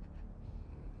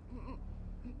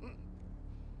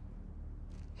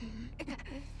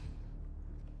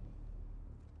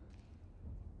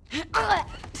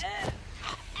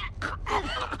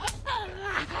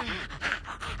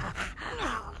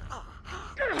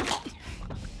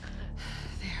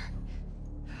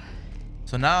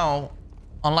 So now,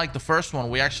 unlike the first one,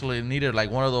 we actually needed like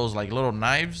one of those like little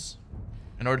knives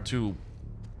in order to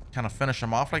kind of finish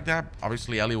him off like that.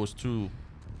 Obviously, Ellie was too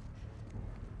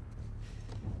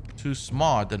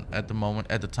small at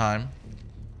the time.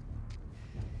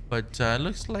 But it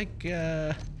looks like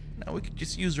now we could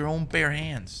just use our own bare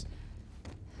hands.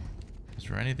 Is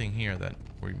there anything here that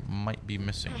we might be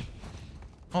missing?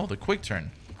 Oh, the quick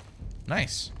turn.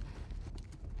 Nice.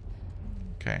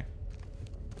 Okay.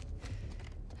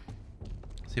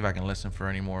 See if I can listen for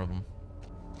any more of them.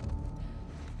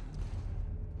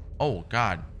 Oh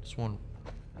God, this one.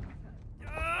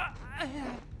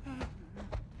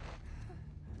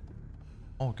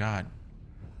 Oh God.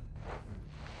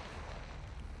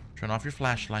 Turn off your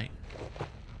flashlight.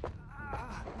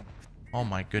 Oh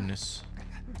my goodness.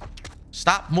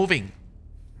 Stop moving,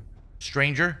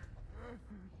 stranger.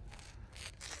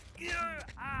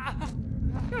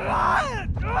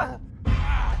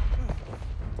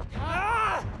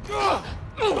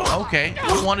 Okay,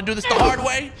 you want to do this the hard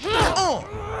way? Oh,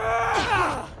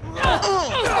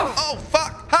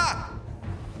 fuck! Ha!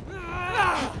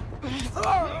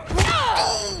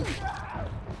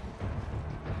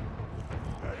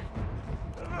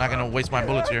 Not gonna waste my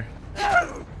bullets here.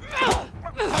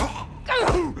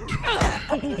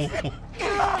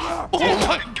 Oh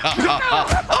my god.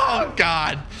 Oh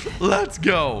god. Let's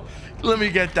go. Let me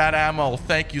get that ammo.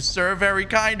 Thank you, sir. Very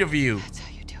kind of you. That's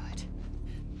how you do it.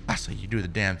 That's how you do the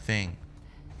damn thing,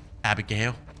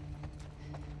 Abigail.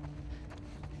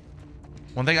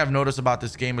 One thing I've noticed about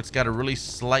this game, it's got a really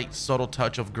slight, subtle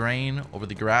touch of grain over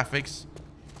the graphics.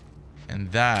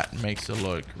 And that makes it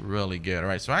look really good. All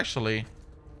right, so actually...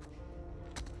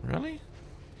 Really?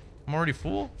 I'm already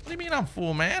full? What do you mean I'm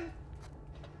full, man?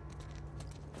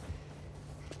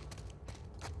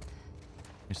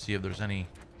 Let me see if there's any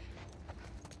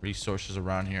resources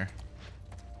around here.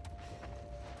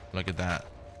 Look at that.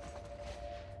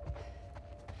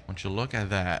 Won't you look at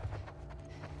that?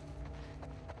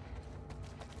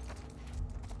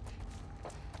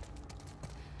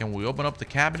 Can we open up the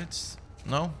cabinets?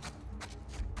 No?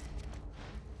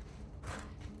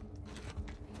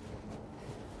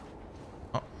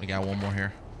 Oh, we got one more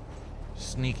here.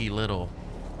 Sneaky little.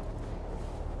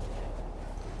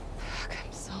 Fuck,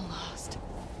 I'm so lost.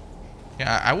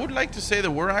 Yeah, I would like to say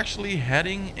that we're actually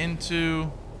heading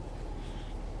into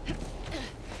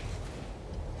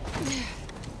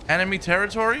enemy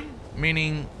territory,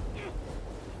 meaning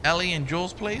Ellie and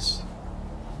Joel's place.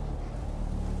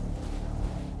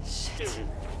 Shit.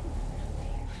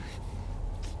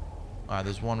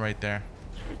 There's one right there.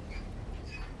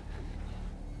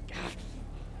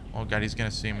 Oh god, he's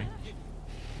gonna see me.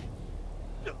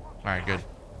 Alright, good.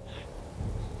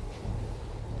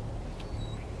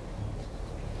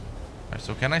 Alright,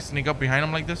 so can I sneak up behind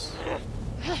him like this?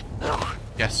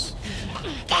 Yes.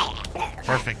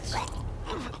 Perfect.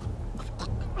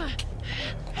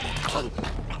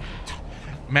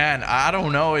 Man, I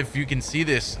don't know if you can see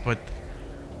this, but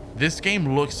this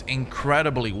game looks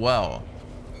incredibly well.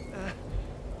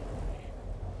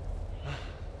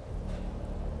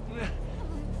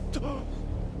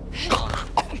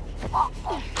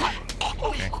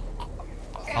 Okay.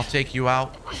 I'll take you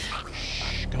out.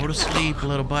 Shh, go to sleep,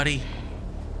 little buddy.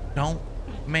 Don't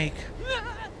make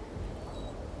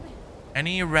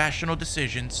any irrational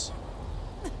decisions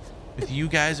with you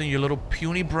guys and your little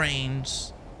puny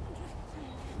brains.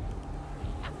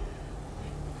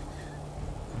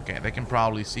 Okay, they can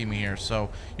probably see me here, so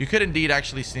you could indeed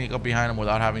actually sneak up behind them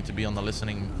without having to be on the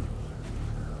listening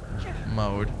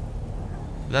mode.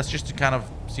 But that's just to kind of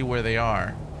see where they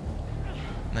are.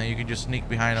 And then you can just sneak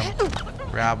behind them,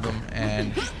 grab them,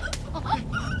 and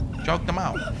choke them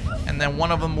out. And then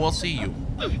one of them will see you.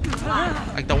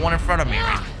 Like the one in front of me.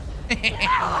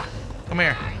 Come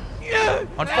here.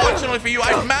 Unfortunately for you,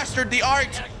 I've mastered the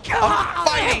art of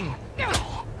fighting.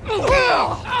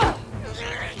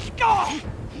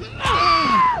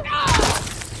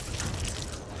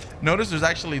 Notice there's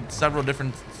actually several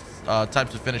different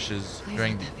types of finishes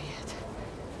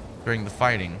during the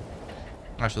fighting.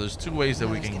 Actually, there's two ways that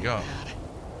we can go.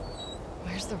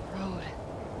 Where's the road?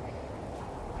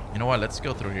 You know what? Let's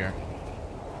go through here.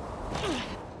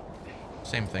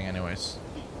 Same thing anyways.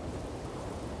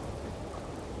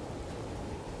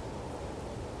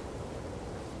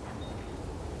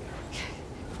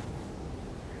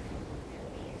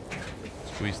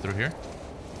 Squeeze through here.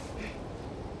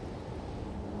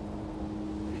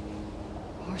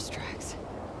 Horse tracks.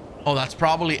 Oh, that's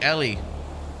probably Ellie.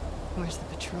 Where's the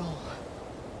patrol?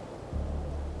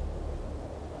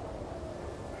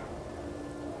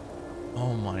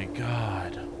 Oh my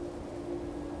god.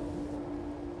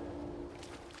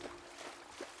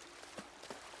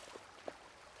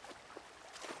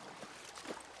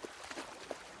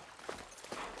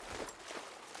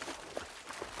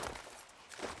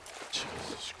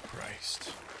 Jesus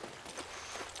Christ.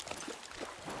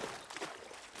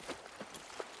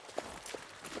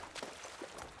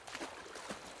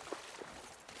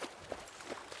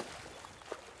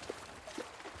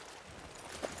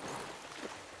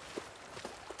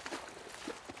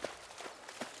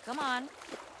 Come on.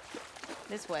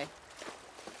 This way.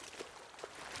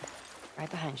 Right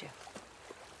behind you.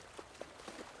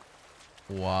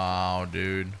 Wow,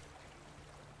 dude.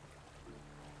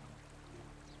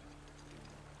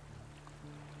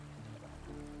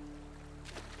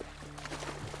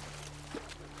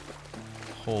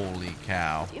 Holy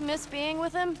cow. Do you miss being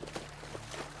with him?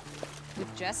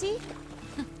 With Jesse?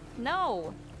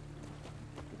 No.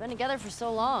 We've been together for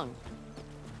so long.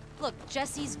 Look,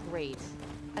 Jesse's great.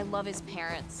 I love his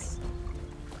parents.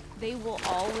 They will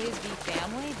always be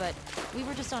family, but we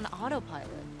were just on autopilot.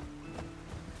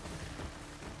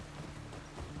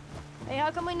 Hey, how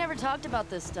come we never talked about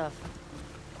this stuff?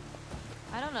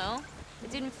 I don't know. It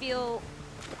didn't feel...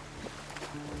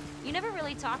 You never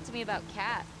really talked to me about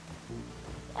Kat.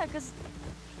 Yeah, 'cause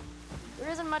there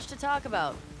isn't much to talk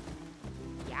about.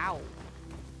 Yow.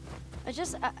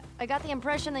 I got the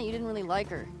impression that you didn't really like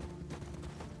her.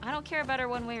 I don't care about her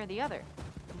one way or the other.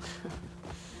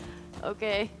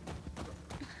 Okay.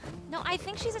 No, I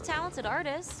think she's a talented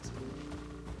artist.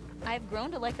 I've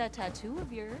grown to like that tattoo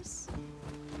of yours.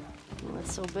 Well,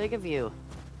 that's so big of you.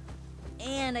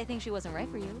 And I think she wasn't right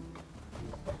for you.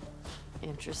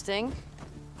 Interesting.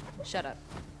 Shut up.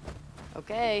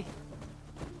 Okay.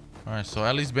 All right, so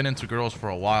Ellie's been into girls for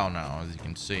a while now, as you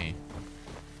can see.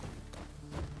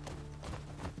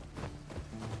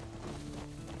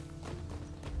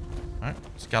 All right,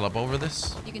 let's gallop over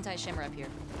this. You can tie Shimmer up here.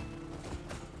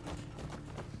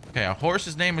 Okay, our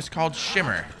horse's name is called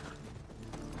Shimmer.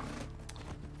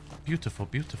 Beautiful,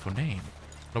 beautiful name.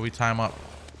 How do we tie him up?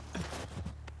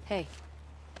 Hey.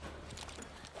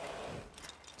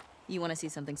 You want to see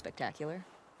something spectacular?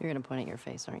 You're gonna point at your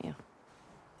face, aren't you?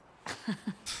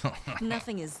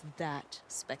 Nothing is that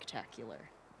spectacular.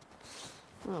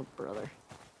 Oh, brother.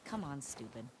 Come on,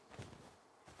 stupid.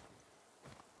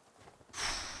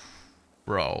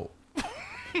 Bro.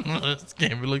 This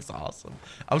game looks awesome.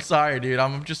 I'm sorry, dude.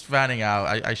 I'm just fanning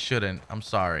out. I shouldn't. I'm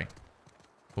sorry.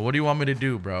 But what do you want me to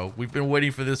do, bro? We've been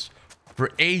waiting for this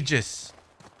for ages.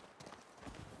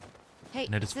 Hey,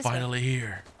 and it is this way. finally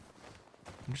here.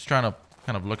 I'm just trying to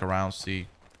kind of look around, see,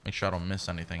 make sure I don't miss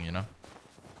anything, you know?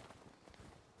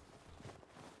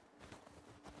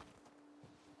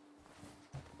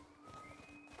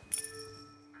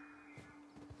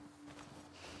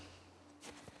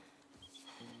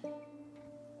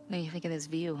 What do you think of this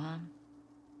view, huh?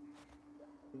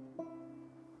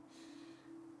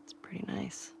 It's pretty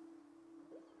nice.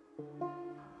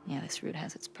 Yeah, this route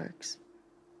has its perks.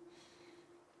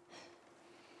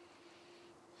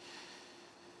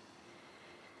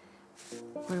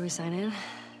 Where do we sign in?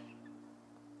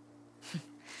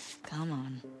 Come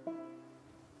on.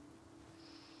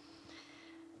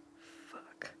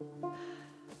 Fuck.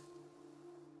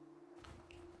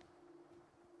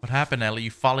 What happened, Ellie?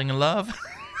 You falling in love?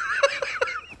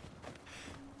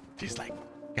 She's like,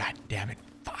 God damn it,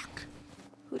 fuck.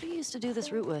 Who do you used to do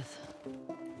this route with?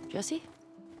 Jesse?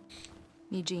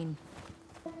 Eugene.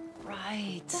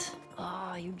 Right.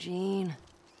 Ah, Eugene.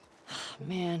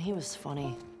 Man, he was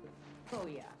funny. Oh,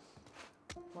 yeah.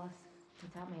 Plus, he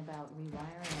taught me about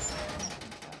rewiring.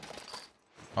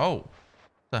 Oh,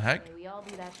 the heck? May we all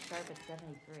be that sharp at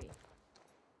 73.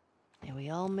 And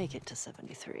we all make it to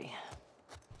 73.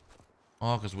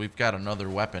 Oh, because we've got another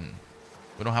weapon.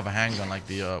 We don't have a handgun like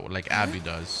the like Abby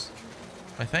does.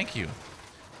 Why, thank you.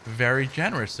 Very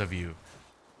generous of you.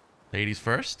 Ladies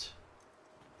first.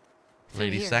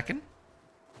 Ladies second.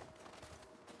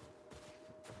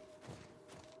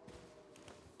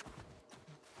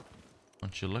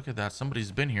 Don't you look at that?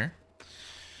 Somebody's been here.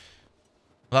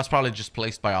 Well, that's probably just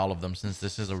placed by all of them, since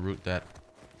this is a route that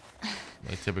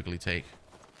they typically take.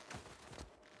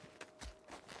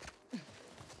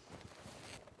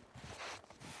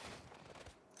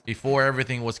 Before,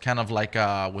 everything was kind of like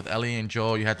with Ellie and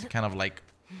Joel, you had to kind of like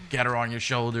get her on your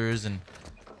shoulders and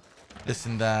this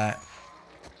and that.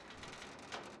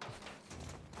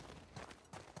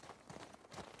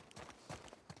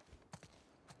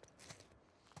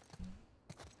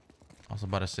 I was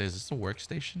about to say, is this a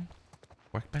workstation?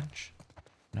 Workbench?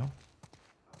 No.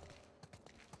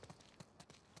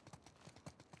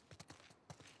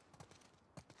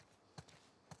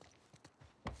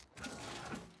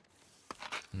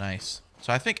 Nice.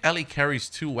 So I think Ellie carries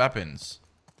 2 weapons.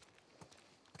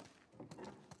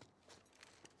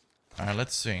 All right,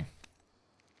 let's see.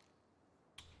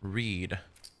 Read.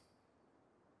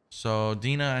 So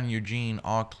Dina and Eugene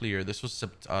all clear. This was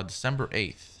December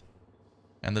 8th.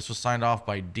 And this was signed off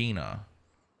by Dina.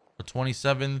 The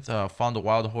 27th, found a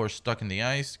wild horse stuck in the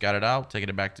ice. Got it out, taking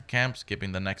it back to camp,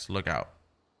 skipping the next lookout.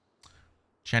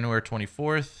 January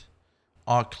 24th,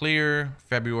 all clear.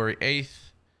 February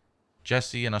 8th,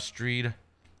 Jesse and Astrid,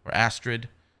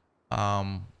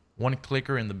 one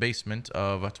clicker in the basement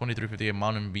of 2358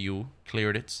 Mountain View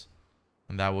cleared it.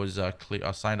 And that was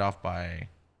signed off by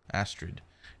Astrid.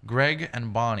 Greg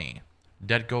and Bonnie,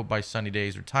 dead goat by Sunny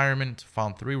Day's retirement,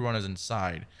 found 3 runners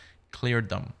inside, cleared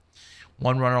them.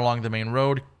 1 runner along the main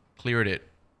road, cleared it.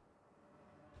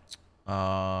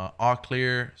 All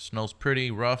clear, snow's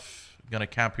pretty rough, gonna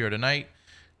camp here tonight.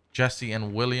 Jesse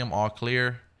and William, all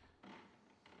clear.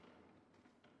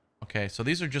 Okay, so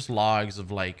these are just logs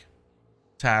of like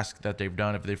tasks that they've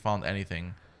done if they found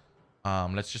anything.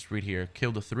 Let's just read here.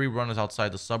 Killed the 3 runners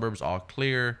outside the suburbs, all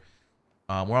clear.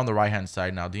 We're on the right hand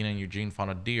side now. Dina and Eugene found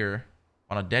a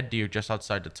dead deer just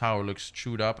outside the tower. Looks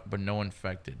chewed up, but no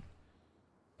infected.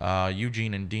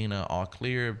 Eugene and Dina all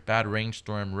clear. Bad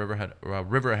rainstorm.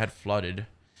 River had flooded.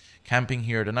 Camping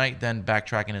here tonight, then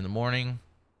backtracking in the morning.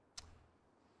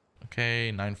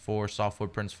 Okay, 9-4. Saw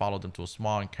footprints, followed them to a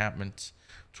small encampment.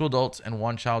 2 adults and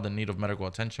 1 child in need of medical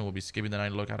attention. Will be skipping the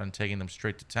night lookout and taking them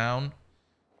straight to town.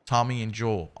 Tommy and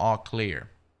Joel, all clear.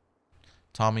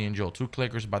 Tommy and Joel, 2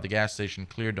 clickers by the gas station,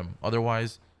 cleared them.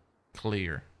 Otherwise,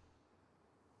 clear.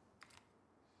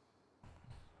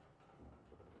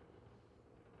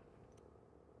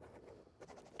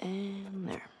 And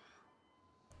there.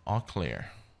 All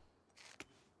clear.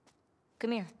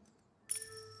 Come here.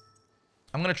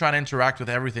 I'm going to try to interact with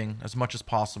everything as much as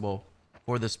possible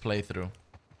for this playthrough.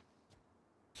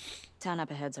 Town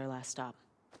up ahead's our last stop.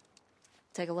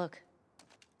 Take a look.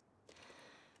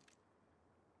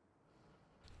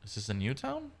 Is this a new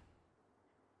town?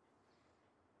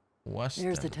 Weston.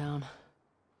 There's the town.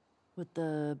 With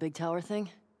the big tower thing?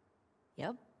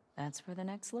 Yep, that's where the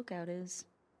next lookout is.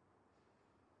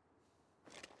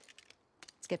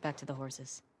 Let's get back to the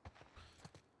horses.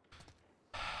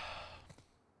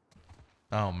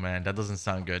 Oh man, that doesn't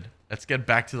sound good. Let's get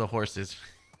back to the horses.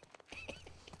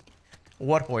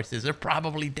 What horses? They're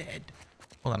probably dead.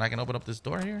 Hold on, I can open up this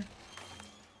door here.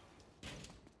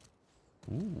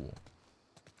 Ooh.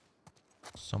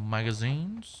 Some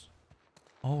magazines.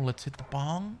 Oh, let's hit the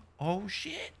bong. Oh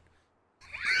shit.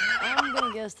 I'm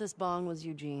gonna guess this bong was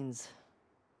Eugene's.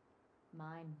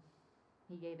 Mine.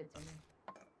 He gave it to me.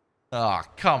 Oh,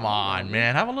 come on,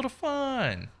 man. Have a little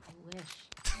fun. I wish.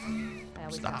 I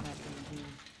always Stop. got that from Eugene.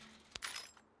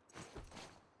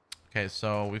 Okay,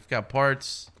 so we've got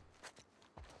parts.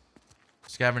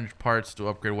 Scavenge parts to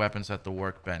upgrade weapons at the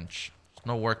workbench. There's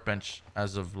no workbench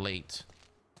as of late.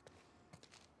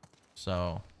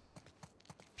 So,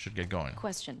 should get going.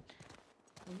 Question.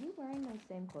 Were you wearing those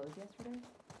same clothes yesterday?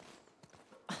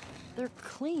 They're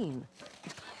clean.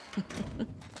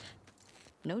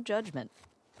 No judgment.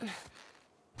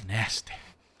 Nasty.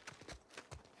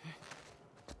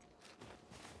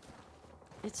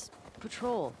 It's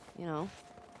patrol, you know.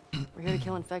 We're here to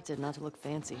kill infected, not to look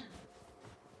fancy.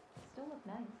 Still look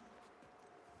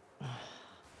nice.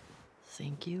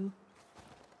 Thank you.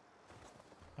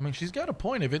 I mean, she's got a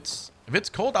point. If it's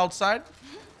cold outside,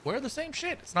 wear the same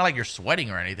shit. It's not like you're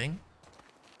sweating or anything.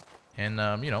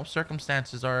 And you know,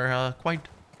 circumstances are quite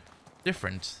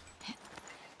different.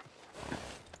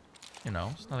 You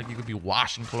know, it's not like you could be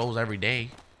washing clothes every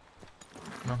day.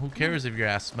 You know, who cares if your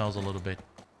ass smells a little bit?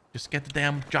 Just get the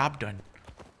damn job done.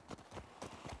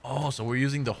 Oh, so we're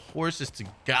using the horses to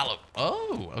gallop.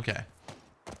 Oh, okay.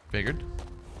 Figured.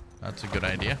 That's a good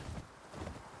idea.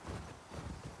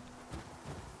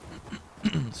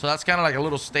 So that's kind of like a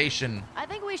little station. I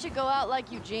think we should go out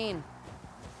like Eugene.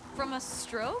 From a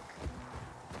stroke?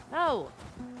 No,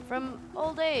 from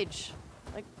old age.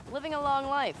 Like living a long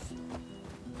life.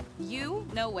 You?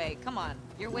 No way. Come on.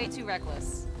 You're way too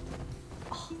reckless.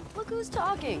 Oh, look who's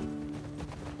talking.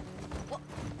 Well,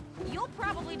 you'll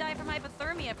probably die from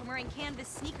hypothermia from wearing canvas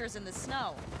sneakers in the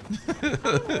snow.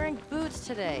 I'm wearing boots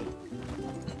today.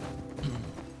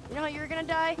 You know how you're gonna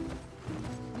die?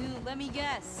 Let me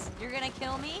guess. You're gonna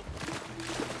kill me?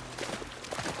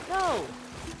 No.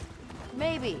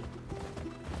 Maybe.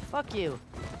 Fuck you.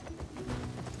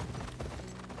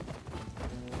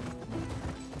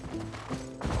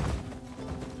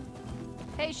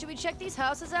 Hey, should we check these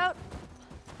houses out?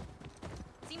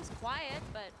 Seems quiet,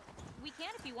 but we can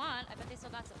if you want. I bet they still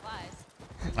got supplies.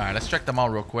 All right, let's check them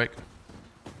out real quick.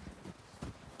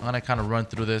 I'm gonna kind of run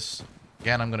through this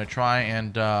again. I'm gonna try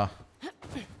and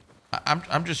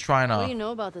I'm just trying What do to you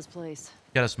know about this place?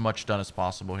 get as much done as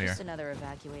possible here. Just another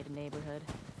evacuated neighborhood.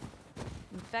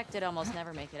 Infected almost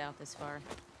never make it out this far.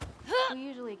 We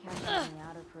usually catch them on the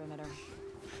outer perimeter.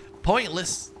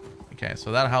 Pointless. Okay,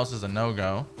 so that house is a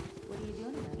no-go. What are you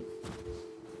doing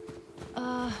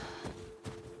tonight?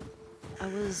 I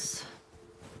was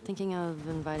thinking of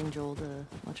inviting Joel to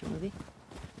watch a movie.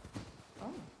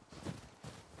 Oh.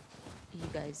 You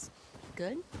guys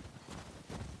good?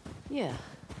 Yeah.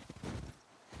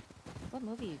 What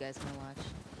movie you guys gonna watch?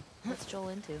 What's Joel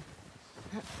into?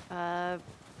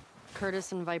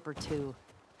 Curtis and Viper 2.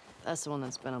 That's the one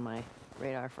that's been on my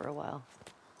radar for a while.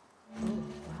 Oh,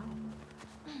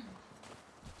 wow.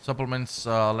 Supplements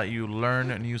let you learn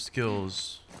new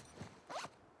skills.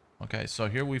 Okay, so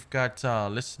here we've got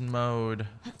listen mode,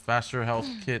 faster health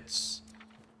kits.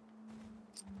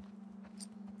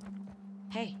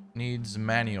 Hey. Needs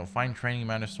manual. Find training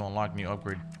manuals to unlock new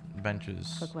upgrade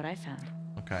benches. Look what I found.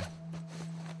 Okay.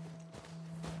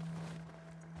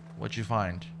 What'd you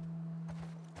find?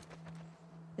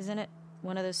 Isn't it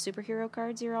one of those superhero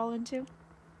cards you're all into?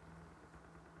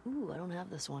 Ooh, I don't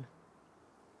have this one.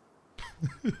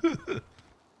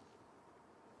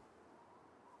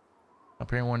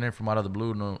 appearing one day from out of the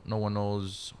blue. No one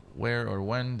knows where or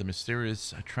when the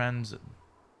mysterious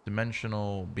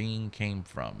trans-dimensional being came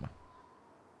from.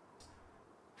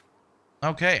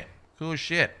 Okay, cool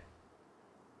shit.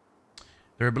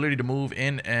 Their ability to move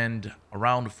in and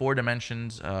around 4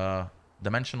 dimensions,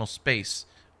 dimensional space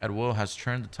at will has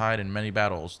turned the tide in many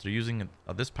battles. Through using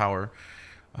this power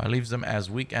leaves them as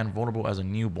weak and vulnerable as a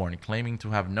newborn. Claiming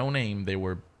to have no name, they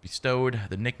were bestowed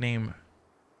the nickname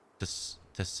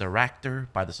Tesseractor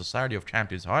by the Society of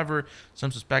Champions. However,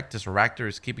 some suspect Tesseractor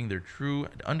is keeping their true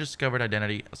undiscovered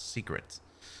identity a secret.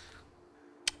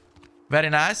 Very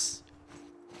nice.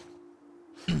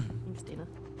 Thanks, Dina.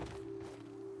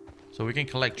 So we can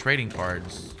collect trading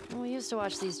cards. We used to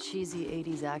watch these cheesy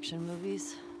 80s action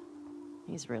movies.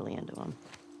 He's really into them.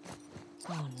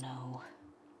 Oh no.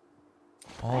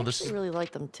 Oh, I this actually really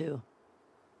like them too.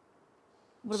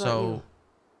 What about so you?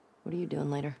 What are you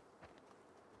doing later?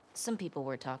 Some people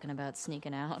were talking about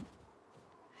sneaking out.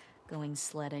 Going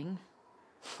sledding.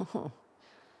 That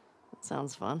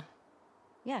sounds fun.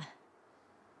 Yeah.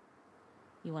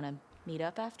 You want to meet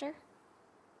up after?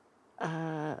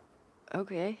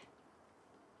 Okay.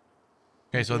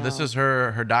 Okay, so this I'll is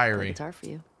her play diary. guitar for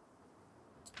you.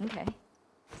 Okay.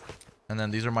 And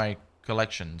then these are my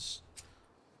collections.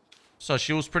 So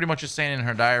she was pretty much just saying in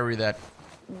her diary that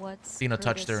What's Dina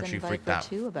touched her and she freaked out.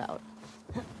 2 about?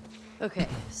 Okay,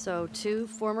 so 2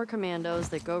 former commandos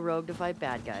that go rogue to fight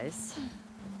bad guys.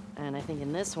 And I think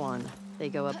in this one, they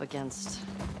go up against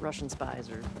Russian spies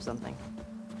or something.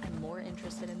 I'm more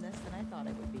interested in this than I thought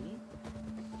I would be.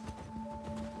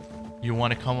 You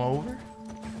want to come over?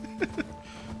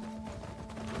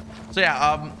 So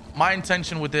yeah, my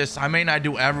intention with this, I may not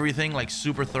do everything like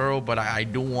super thorough, but I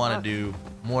do want to do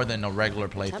more than a regular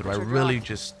playthrough. I really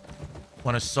just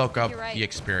want to soak up the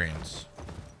experience.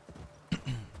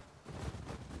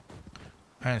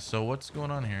 Alright, so what's going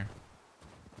on here?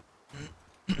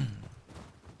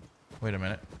 Wait a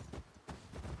minute.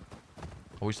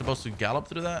 Are we supposed to gallop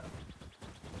through that?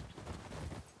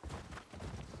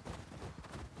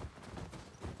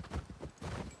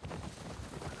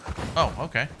 Oh,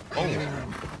 okay. Oh.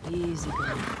 Easy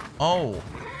going. Oh. Oh,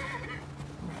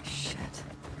 shit.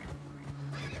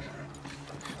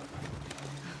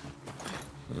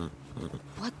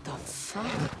 What the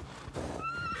fuck?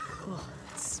 Oh,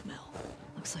 that smell.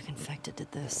 Looks like infected did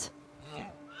this.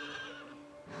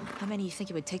 How many do you think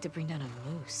it would take to bring down a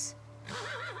moose?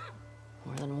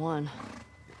 More than one.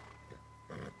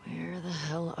 Where the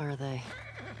hell are they?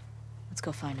 Let's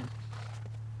go find them.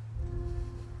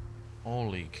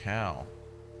 Holy cow.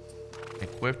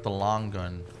 Equip the long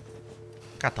gun.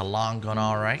 Got the long gun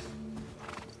all right.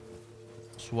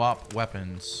 Swap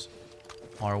weapons.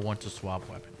 R1 to swap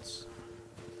weapons.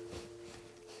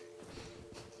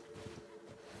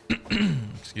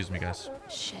 Excuse me, guys.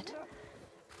 Shit.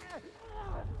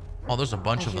 Oh, there's a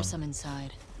bunch I of hear them. some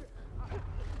inside.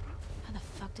 How the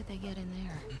fuck did they get in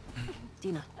there?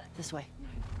 Dina, this way.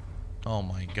 Oh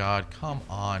my god, come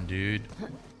on, dude.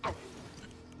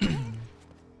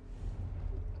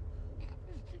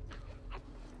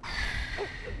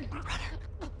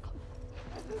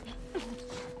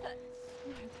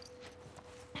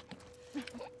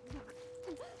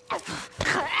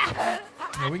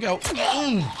 Here we go.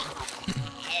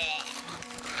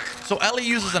 So Ellie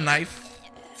uses a knife.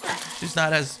 She's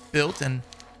not as built and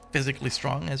physically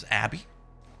strong as Abby.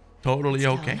 Totally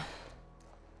okay.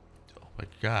 Oh my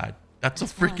god. That's a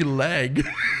freaking leg.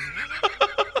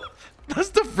 That's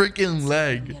the freaking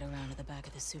leg. Get around to the back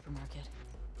of the supermarket.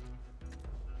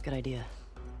 Good idea.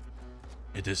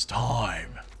 It is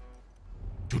time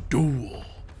to duel.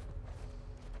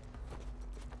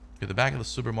 Okay, the back of the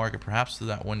supermarket, perhaps through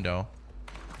that window.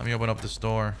 Let me open up this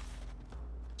door.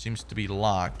 Seems to be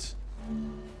locked.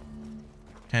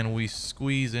 Can we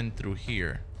squeeze in through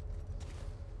here?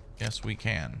 Yes, we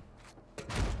can.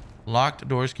 Locked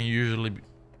doors can usually be...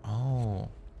 Oh.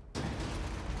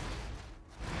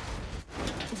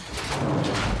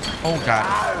 Oh,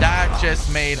 God. That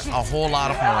just made a whole lot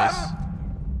of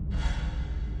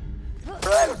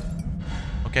noise.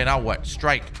 Okay, now what?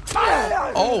 Strike.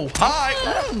 Oh, hi.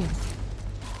 Ooh.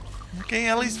 Okay,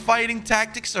 Ellie's fighting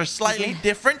tactics are slightly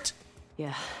different.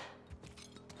 Yeah.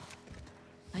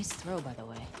 Nice throw, by the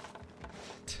way.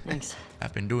 Thanks.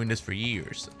 I've been doing this for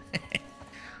years. The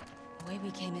way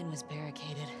we came in was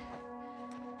barricaded.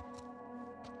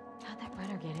 How'd that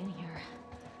runner get in here?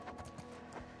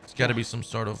 It's got to be some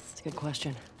sort of... That's a good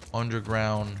question.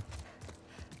 Underground.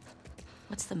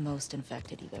 What's the most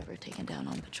infected you've ever taken down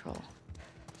on patrol?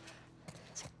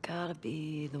 It's gotta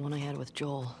be the one I had with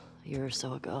Joel a year or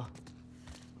so ago.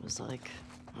 It was like,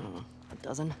 I don't know, a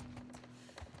dozen.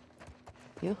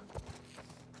 You?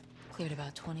 Cleared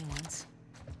about 20 once.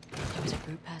 There was a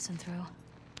group passing through.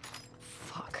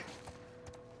 Fuck.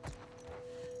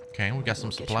 Okay, we got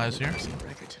some supplies here.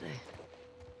 Record today.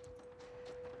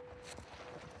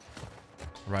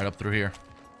 Right up through here.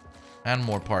 And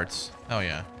more parts. Oh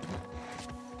yeah.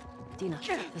 Dina,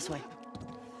 this way.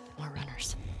 More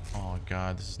runners. Oh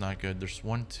god, this is not good. There's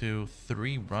 1, 2,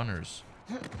 3 runners.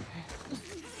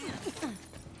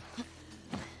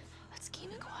 Let's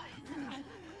keep it quiet.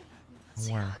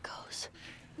 See where it goes.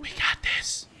 We got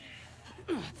this.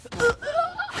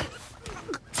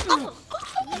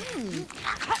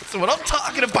 That's what I'm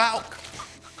talking about.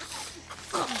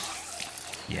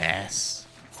 Yes.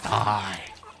 Die.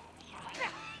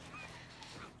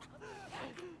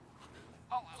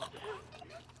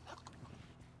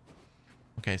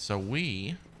 Okay, so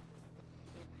we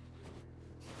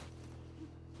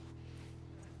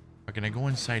are gonna go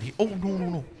inside here. Oh,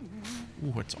 no.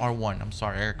 Ooh, it's R1. I'm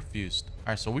sorry, I got confused. All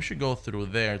right, so we should go through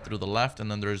there, through the left, and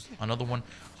then there's another one.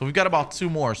 So we've got about 2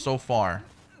 more so far.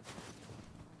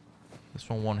 This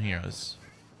one here. This.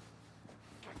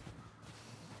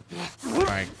 All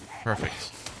right,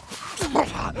 perfect.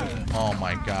 Oh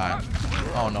my god.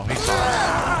 Oh no, he saw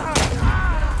us.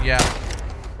 Yeah.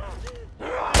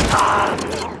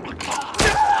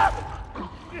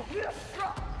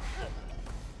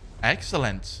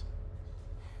 Excellent.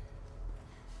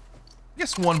 I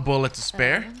guess 1 bullet to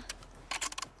spare.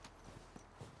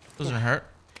 Doesn't hurt.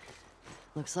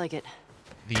 Looks like it.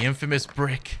 The infamous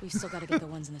brick. We still gotta get the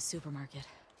ones in the supermarket.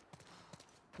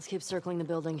 Let's keep circling the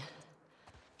building.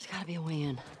 There's gotta be a way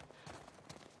in.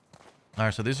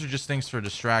 Alright, so these are just things for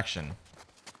distraction.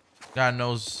 God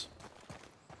knows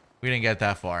we didn't get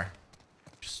that far.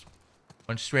 Just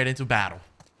went straight into battle.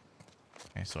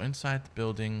 Okay, so inside the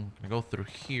building, I'm gonna go through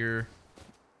here.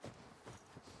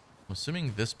 I'm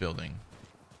assuming this building.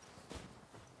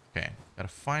 Okay, gotta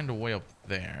find a way up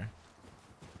there.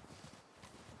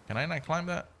 Can I not climb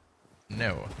that?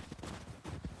 No.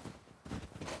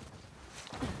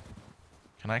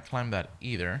 Can I climb that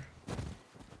either?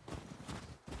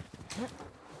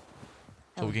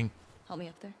 So we can... Help me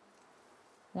up there.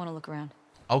 Want to look around.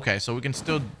 Okay, so we can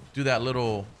still do that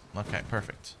little... Okay,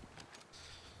 perfect.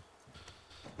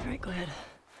 All right, go ahead.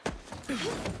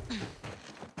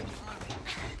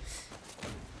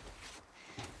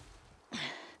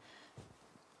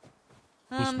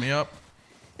 Boost me up.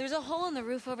 There's a hole in the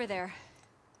roof over there.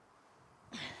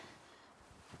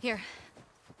 Here.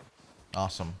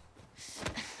 Awesome.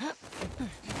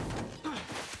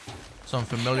 Some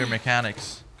familiar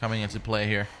mechanics coming into play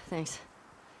here. Thanks.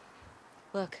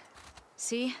 Look.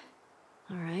 See?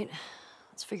 All right.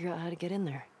 Let's figure out how to get in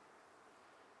there.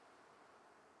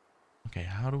 Okay,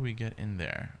 how do we get in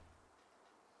there?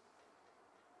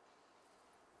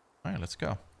 All right, let's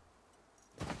go.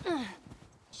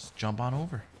 Just jump on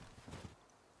over.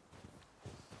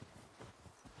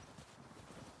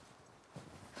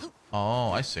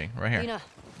 Oh, I see. Right here. Dina,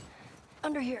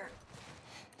 under here.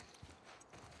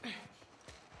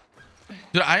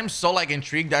 Dude, I am so like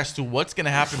intrigued as to what's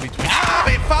gonna happen between. Ah,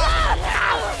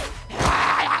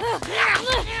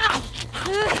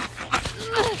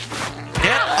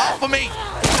 get off of me!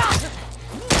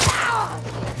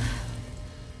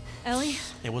 Ellie?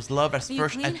 It was love at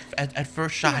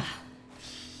first shot.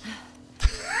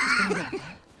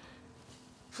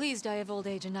 Please die of old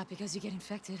age and not because you get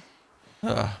infected.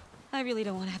 I really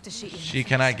don't want to have to shoot you. She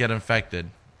cannot get infected.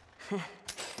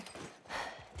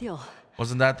 Deal.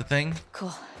 Wasn't that the thing?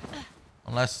 Cool.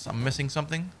 Unless I'm missing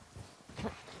something.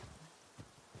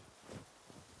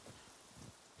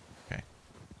 Okay.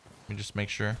 Let me just make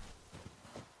sure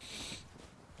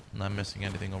I'm not missing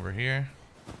anything over here.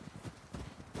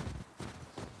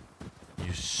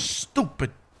 You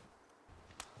stupid.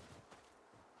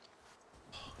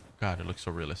 God, it looks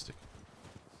so realistic.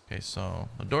 Okay, so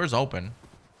the door's open.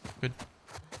 Good.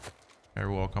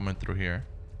 Very well coming through here.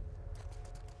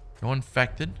 No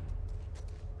infected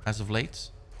as of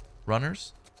late.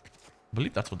 Runners. I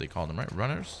believe that's what they call them, right?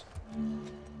 Runners.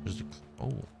 There's the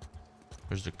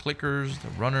there's the clickers, the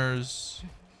runners.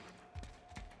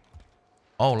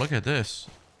 Oh, look at this.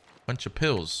 Bunch of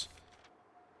pills.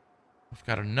 We've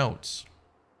got our notes.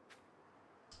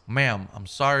 Ma'am, I'm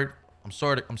sorry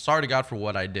to God for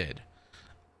what I did.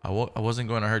 I wasn't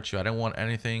going to hurt you. I didn't want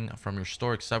anything from your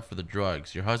store except for the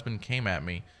drugs. Your husband came at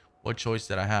me. What choice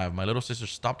did I have? My little sister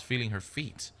stopped feeling her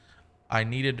feet. I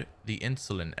needed the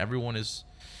insulin. Everyone is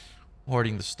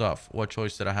hoarding the stuff. What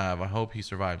choice did I have? I hope he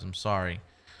survives. I'm sorry.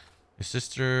 His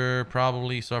sister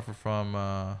probably suffered from...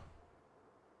 Wow,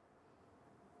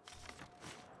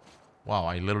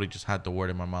 I literally just had the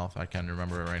word in my mouth. I can't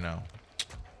remember it right now.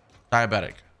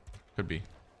 Diabetic. Could be.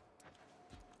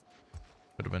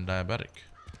 Could have been diabetic.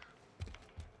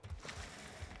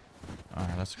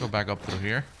 Alright, let's go back up through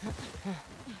here.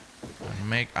 And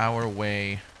make our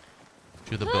way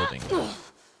to the building.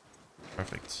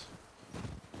 Perfect.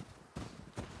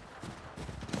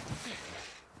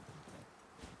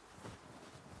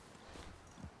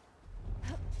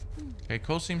 Okay,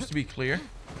 coast seems to be clear.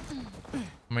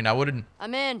 I mean, I wouldn't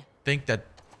think that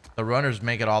the runners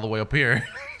make it all the way up here.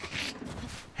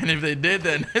 And if they did,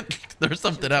 then there's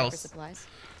something else. For supplies?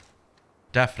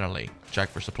 Definitely check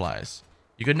for supplies.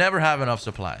 You could never have enough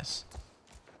supplies.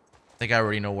 I think I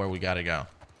already know where we gotta go.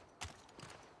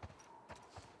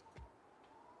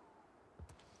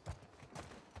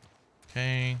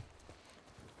 Okay.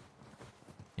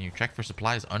 Can you check for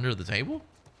supplies under the table?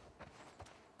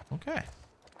 Okay.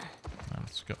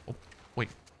 Let's go. Oh, wait.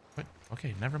 Wait.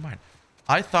 Okay, never mind.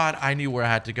 I thought I knew where I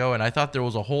had to go, and I thought there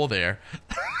was a hole there.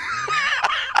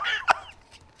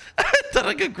 I thought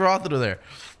I could crawl through there.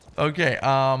 Okay,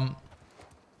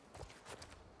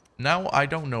 now I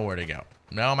don't know where to go.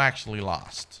 Now I'm actually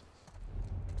lost.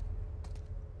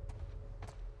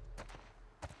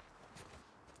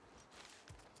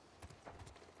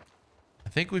 I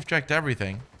think we've checked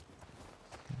everything.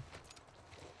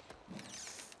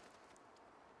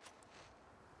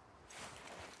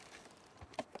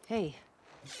 Hey,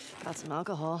 got some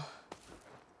alcohol.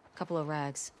 Couple of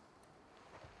rags.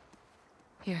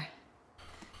 Here,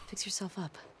 fix yourself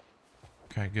up.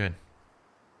 Okay, good.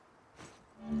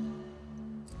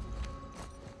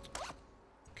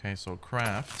 Okay, so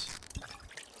craft.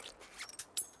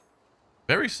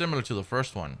 Very similar to the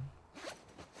first one.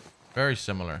 Very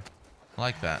similar. I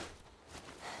like that.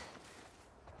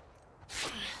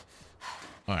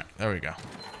 Alright, there we go.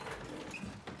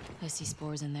 I see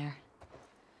spores in there.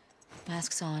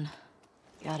 Masks on.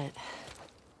 Got it.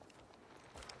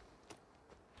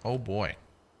 Oh boy.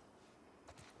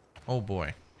 Oh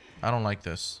boy. I don't like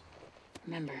this.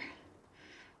 Remember,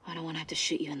 I don't want to have to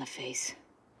shoot you in the face.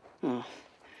 Oh,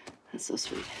 that's so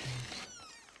sweet.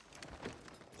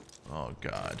 Oh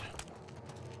god.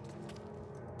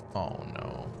 Oh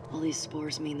no. All these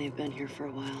spores mean they've been here for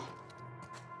a while.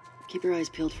 Keep your eyes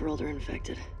peeled for older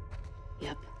infected.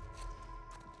 Yep.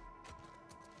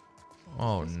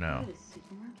 Oh no.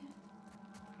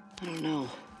 I don't know.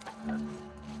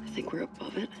 I think we're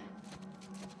above it.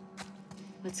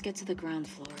 Let's get to the ground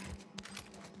floor.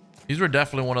 These were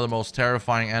definitely one of the most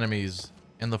terrifying enemies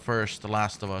in the first The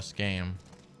Last of Us game.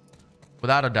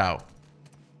 Without a doubt.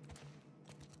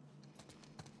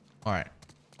 Alright.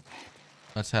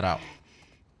 Let's head out.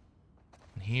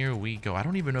 And here we go. I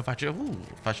don't even know if I should... Ooh,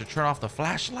 if I should turn off the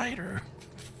flashlight or...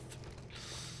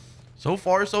 So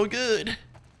far, so good.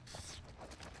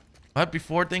 But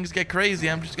before things get crazy,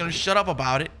 I'm just gonna shut up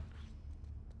about it.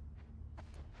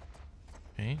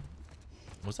 Okay.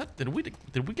 Was that... Did we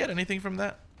get anything from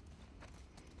that?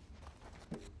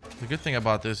 The good thing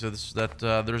about this is that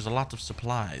there's a lot of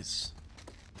supplies.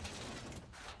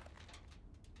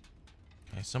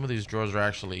 Okay, some of these drawers are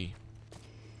actually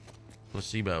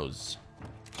placebos.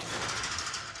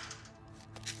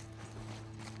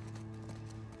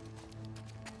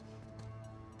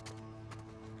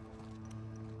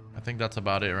 I think that's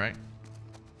about it, right?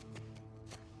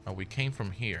 Oh, we came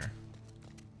from here.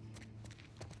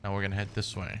 Now we're gonna head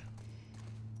this way.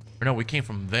 Or no, we came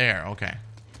from there. Okay.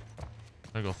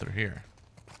 I'm gonna go through here.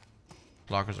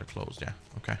 Lockers are closed. Yeah.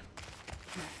 Okay.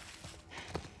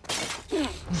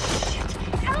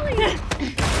 Ellie!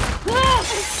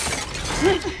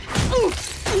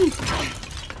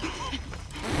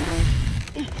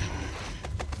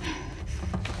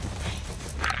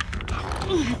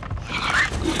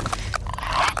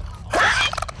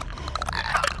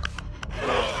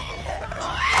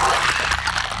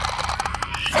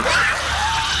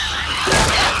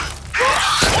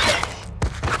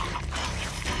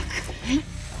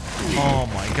 Oh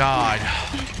my god.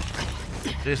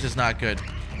 This is not good.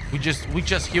 We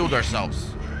just healed ourselves.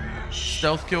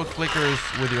 Stealth kill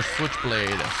clickers with your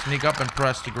switchblade. Sneak up and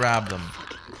press to grab them.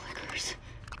 Clickers.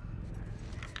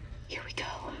 Here we go.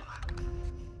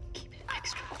 Keep it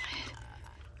extra quiet.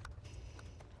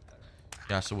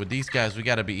 Yeah, so with these guys, we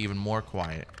gotta be even more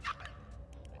quiet.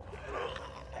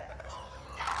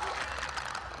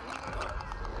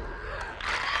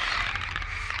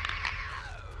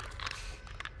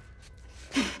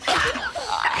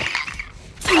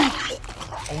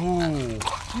 Ooh.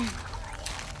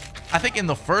 I think in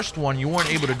the first one, you weren't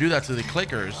able to do that to the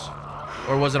clickers.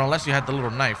 Or was it unless you had the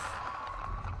little knife?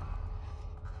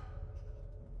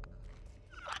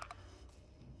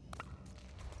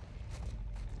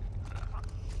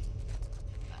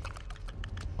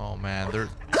 Oh Oh man, they're.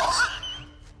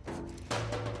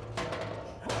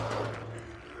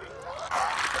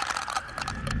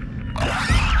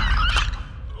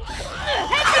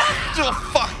 Oh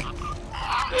fuck!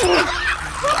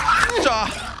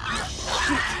 God.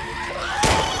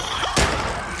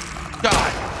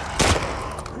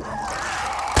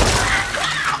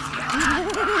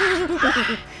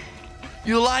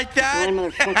 You like that?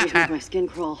 Blind motherfuckers make my skin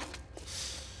crawl.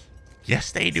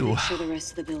 Yes, they do. Make sure the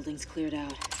rest of the building's cleared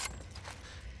out.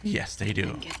 Yes, they do.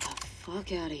 And get the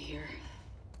fuck out of here.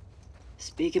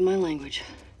 Speaking my language.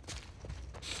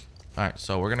 All right,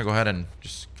 so we're gonna go ahead and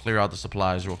just clear out the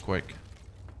supplies real quick.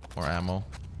 More ammo.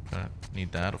 Gonna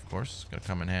need that, of course. Gonna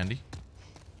come in handy.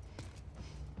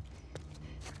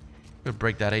 Could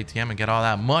break that ATM and get all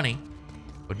that money,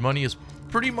 but money is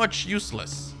pretty much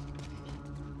useless.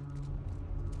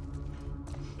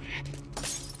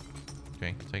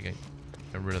 Okay, take it.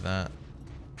 Get rid of that.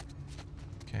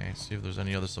 Okay, see if there's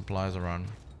any other supplies around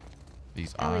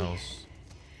these Ellie, aisles.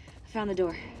 I found the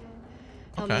door.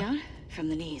 Help me out? From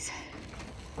the knees.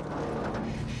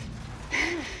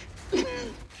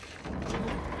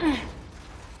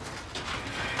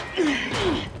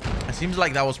 It seems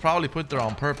like that was probably put there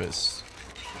on purpose.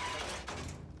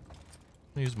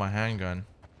 Use my handgun.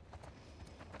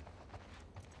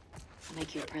 I'll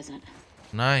make you a present.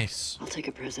 Nice. I'll take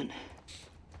a present.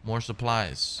 More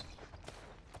supplies.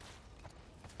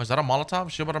 Oh, is that a Molotov?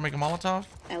 She about to make a Molotov?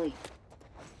 Ellie.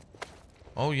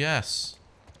 Oh, yes.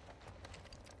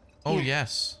 Oh, Here.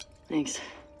 yes. Thanks.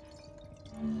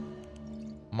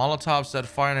 Molotov said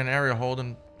fire in an area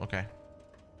holding. Okay.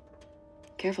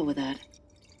 Careful with that.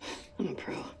 I'm a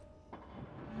pro.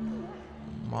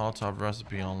 Molotov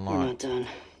recipe We're not unlocked. done.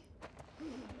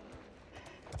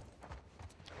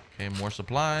 Okay, more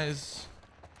supplies.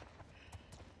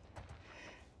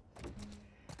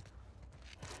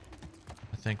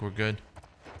 I think we're good.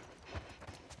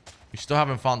 We still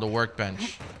haven't found the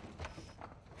workbench.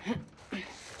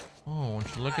 Oh,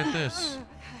 won't you look at this?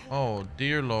 Oh,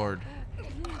 dear Lord. We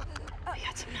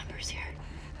got some numbers here.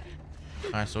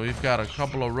 All right, so we've got a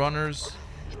couple of runners.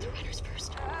 Hit the runners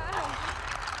first.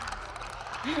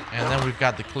 And then we've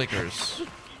got the clickers.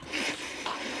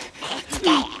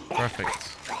 Perfect.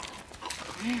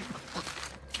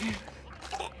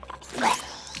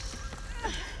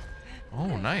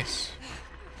 Oh, nice.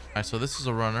 All right, so this is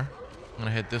a runner. I'm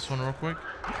gonna hit this one real quick.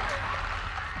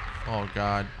 Oh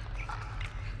God.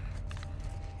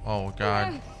 Oh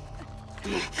God.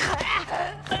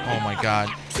 Oh my God.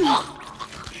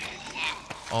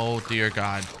 Oh dear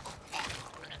God.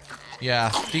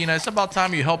 Yeah, Dina, it's about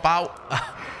time you help out.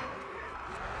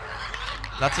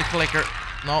 That's a clicker.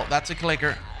 No, that's a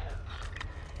clicker.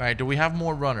 All right, do we have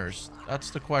more runners?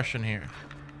 That's the question here.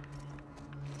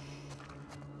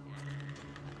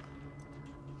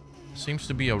 Seems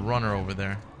to be a runner over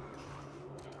there.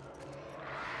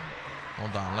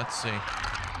 Hold on, let's see.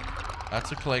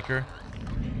 That's a clicker.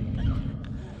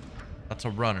 That's a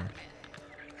runner.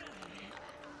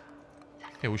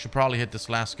 Okay, we should probably hit this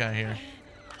last guy here.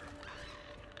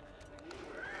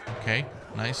 Okay,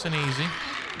 nice and easy.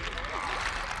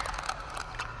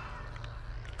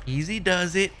 Easy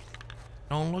does it.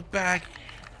 Don't look back.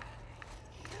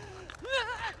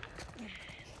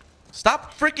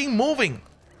 Stop freaking moving.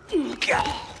 Okay.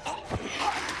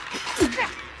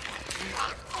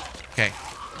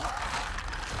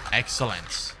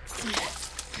 Excellent.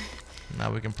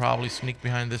 Now we can probably sneak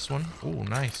behind this one. Ooh,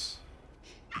 nice.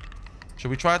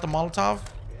 Should we try out the Molotov?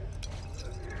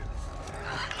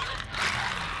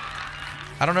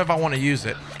 I don't know if I want to use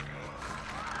it.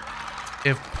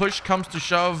 If push comes to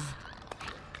shove,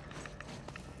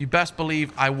 you best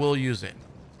believe I will use it.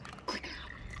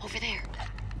 Over there.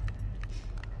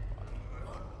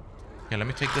 Okay, let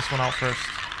me take this one out first.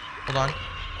 Hold on.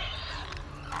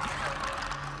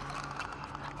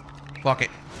 Fuck it.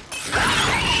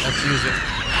 Let's use it.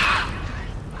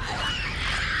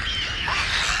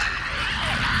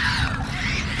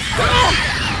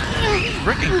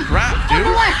 Freaking crap, dude.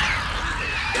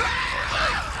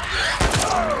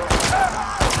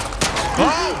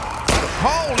 Oh!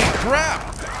 Holy crap!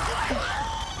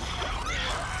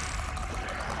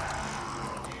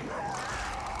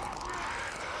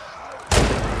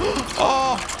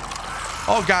 Oh!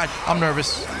 Oh God, I'm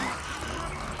nervous.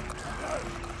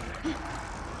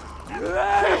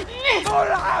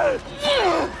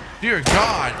 Dear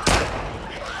God.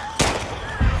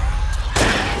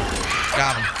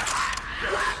 Got him.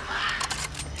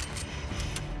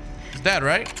 He's dead,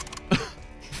 right?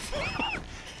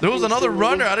 There was another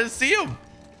runner. I didn't see him.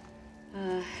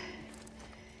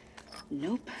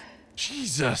 Nope.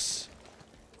 Jesus.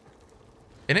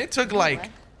 And it took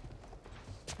like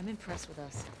I'm impressed with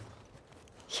us.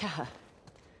 Yeah.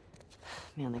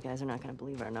 Man, the guys are not gonna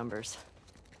believe our numbers.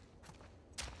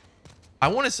 I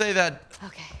want to say that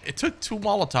Okay. it took 2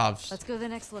 Molotovs Let's go to the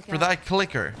next lookout. for that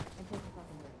clicker.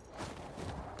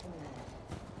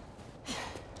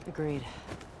 Agreed.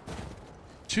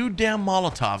 2 damn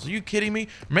Molotovs. Are you kidding me?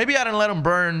 Maybe I didn't let them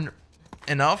burn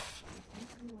enough.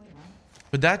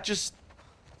 But that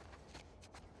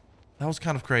was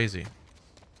kind of crazy.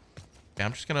 Okay,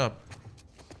 I'm just gonna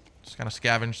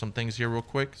scavenge some things here real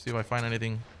quick. See if I find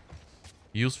anything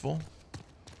useful.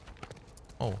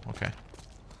 Oh, okay.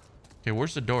 Okay,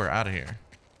 where's the door out of here?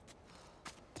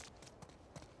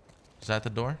 Is that the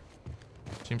door?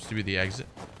 Seems to be the exit.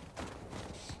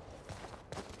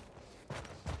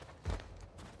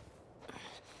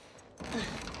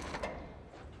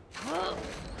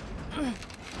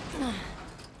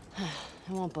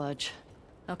 I won't budge.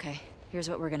 Okay, here's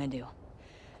what we're gonna do.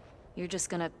 You're just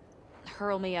gonna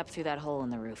hurl me up through that hole in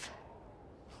the roof.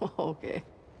 Okay.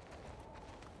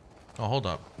 Oh, hold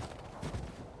up.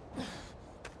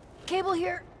 Cable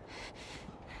here.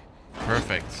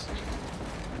 Perfect.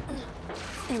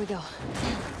 There we go.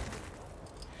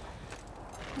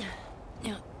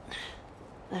 Yeah.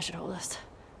 That should hold us.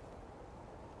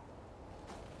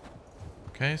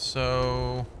 Okay,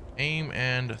 so aim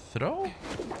and throw?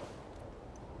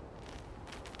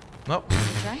 Nope.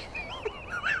 Try?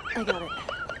 I got it.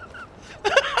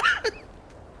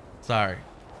 Sorry.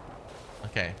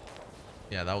 Okay.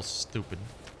 Yeah, that was stupid.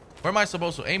 Where am I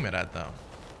supposed to aim it at, though?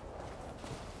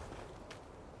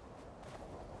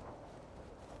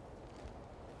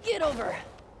 Get over.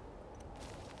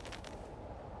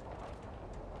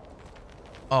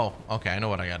 Oh, okay. I know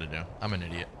what I gotta do. I'm an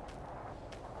idiot.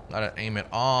 Gotta aim it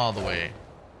all the way.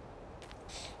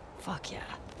 Fuck yeah.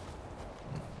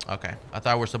 Okay. I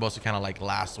thought we were supposed to kind of like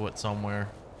lasso it somewhere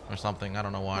or something. I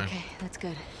don't know why. Okay, that's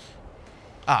good.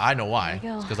 Ah, I know why. There you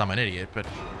go. It's because I'm an idiot, but...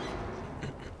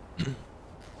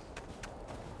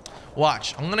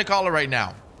 Watch. I'm gonna call it right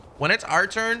now. When it's our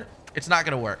turn, it's not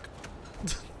gonna work.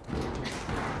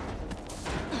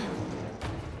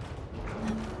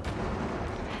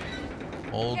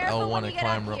 Hold Careful L1 when to you get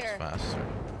climb up ropes here. faster.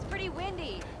 It's pretty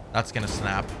windy. That's gonna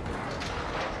snap.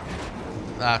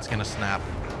 That's gonna snap.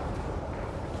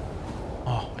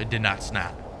 Oh, it did not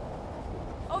snap.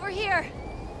 Over here.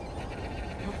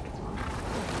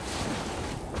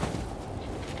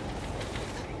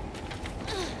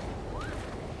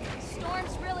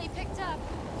 Storm's really picked up.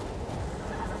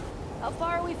 How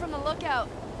far are we from the lookout?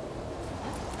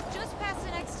 Just past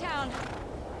the next town.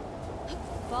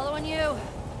 Following you.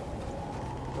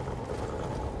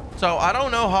 So I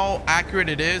don't know how accurate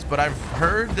it is, but I've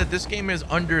heard that this game is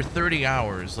under 30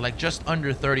 hours, like just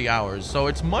under 30 hours. So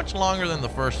it's much longer than the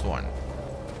first one.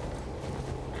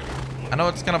 I know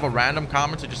it's kind of a random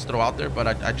comment to just throw out there, but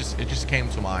it just came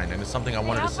to mind, and it's something I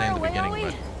wanted to say in the beginning,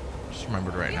 but I just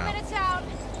remembered right now. Minutes out.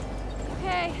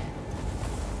 Okay.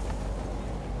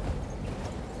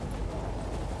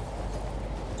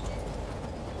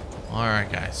 All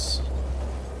right, guys.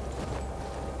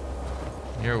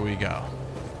 Here we go.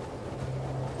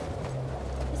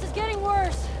 This is getting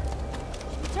worse.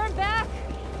 Should we turn back?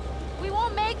 We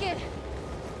won't make it.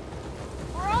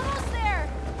 We're almost there.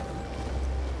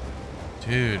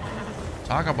 Dude,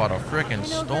 talk about a freaking I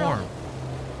know, storm. girl.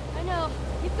 I know.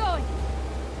 Keep going.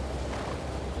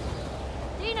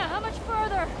 Dina, how much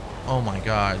further? Oh my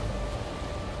God.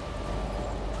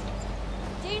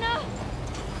 Dina?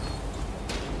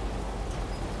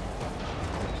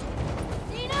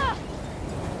 Dina!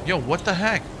 Yo, what the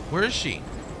heck? Where is she?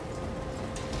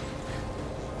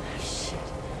 Shit.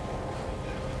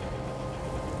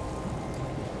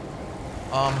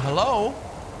 Hello?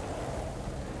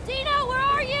 Dina, where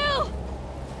are you?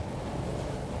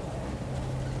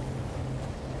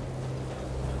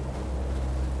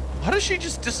 How does she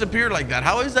just disappear like that?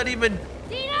 How is that even...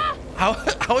 Dina!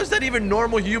 How is that even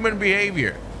normal human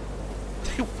behavior?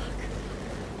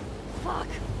 Fuck.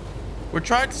 We're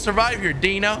trying to survive here,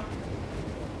 Dina.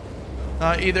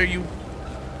 Either you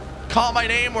call my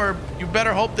name or you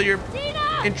better hope that you're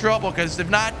Dina! in trouble, because if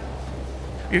not,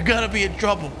 you're gonna be in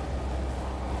trouble.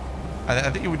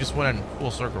 I think we just went in full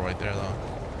circle right there, though.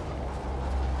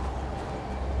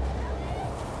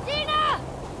 Dina!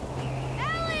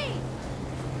 Ellie!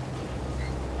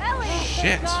 Ellie!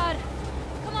 Shit. Thank God.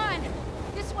 Come on,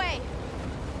 this way.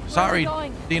 Sorry, Where are we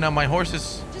going? Dina. My horse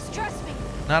is Just trust me.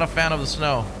 not a fan of the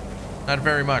snow. Not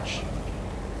very much.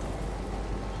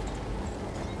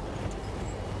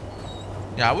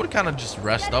 Yeah, I would kind of just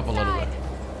rest up a little bit.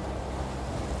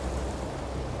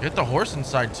 Get the horse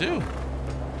inside too.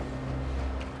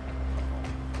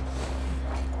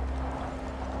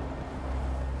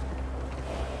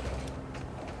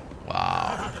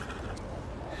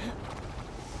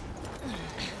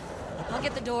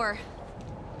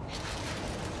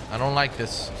 I don't like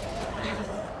this.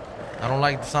 I don't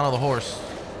like the sound of the horse.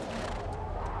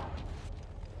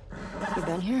 You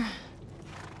been here?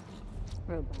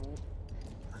 Never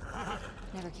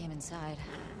came inside.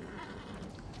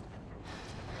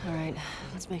 All right,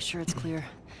 let's make sure it's clear.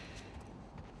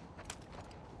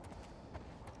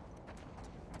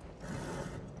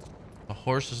 The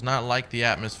horse does not like the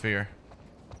atmosphere.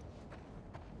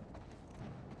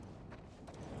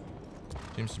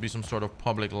 Seems to be some sort of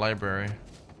public library.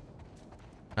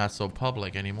 Not so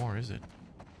public anymore, is it?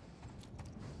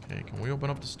 Okay, can we open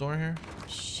up the store here?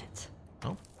 Shit.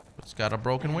 Nope. It's got a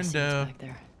broken window. Back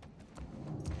there.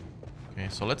 Okay,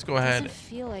 so let's go ahead. Doesn't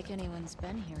feel like anyone's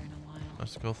been here in a while.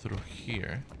 Let's go through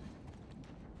here.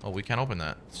 Oh, we can't open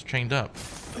that. It's chained up.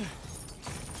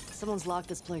 Someone's locked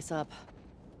this place up.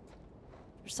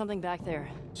 There's something back there.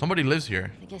 Somebody lives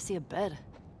here. I think I see a bed.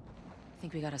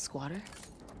 Think we got a squatter?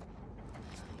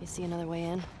 You see another way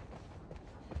in?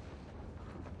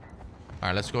 All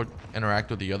right, let's go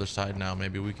interact with the other side now.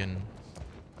 Maybe we can.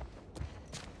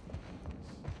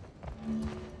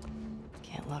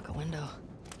 Can't lock a window.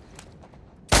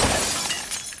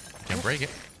 Can't break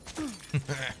it.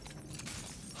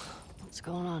 What's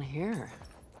going on here?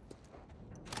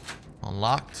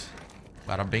 Unlocked.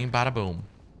 Bada bing, bada boom.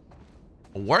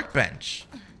 A workbench.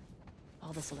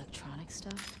 All this electronic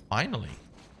stuff? Finally.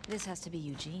 This has to be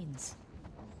Eugene's.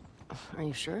 Are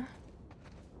you sure?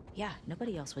 Yeah,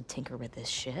 nobody else would tinker with this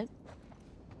shit.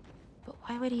 But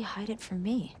why would he hide it from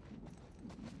me?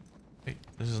 Wait,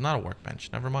 this is not a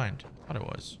workbench. Never mind. I thought it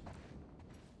was.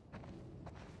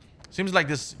 Seems like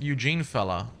this Eugene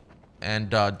fella and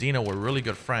Dina were really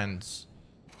good friends.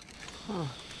 Huh.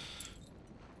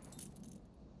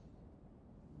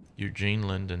 Eugene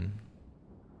Linden.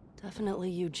 Definitely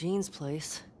Eugene's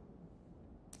place.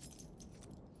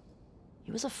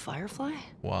 He was a firefly?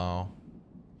 Wow.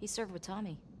 He served with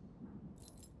Tommy.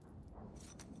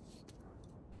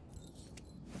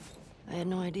 I had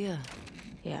no idea.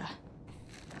 Yeah.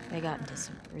 They got into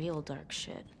some real dark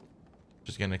shit.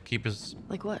 Just gonna keep his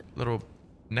like what? Little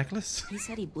necklace? He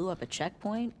said he blew up a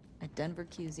checkpoint at Denver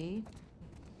QZ.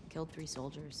 Killed 3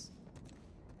 soldiers.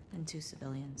 And 2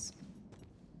 civilians.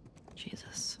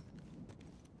 Jesus.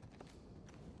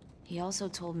 He also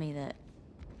told me that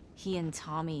he and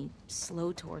Tommy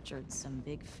slow tortured some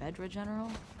big Fedra general.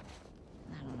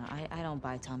 I don't know. I don't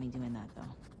buy Tommy doing that,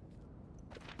 though.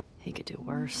 He could do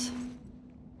worse.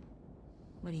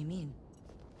 What do you mean?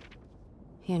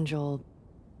 He and Joel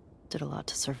did a lot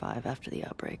to survive after the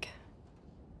outbreak.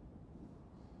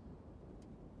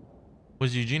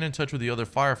 Was Eugene in touch with the other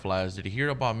Fireflies? Did he hear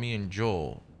about me and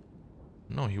Joel?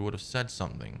 No, he would have said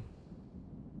something.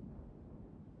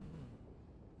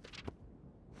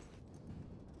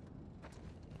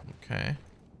 Okay.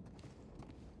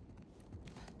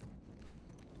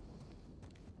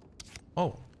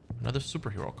 Oh, another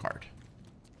superhero card.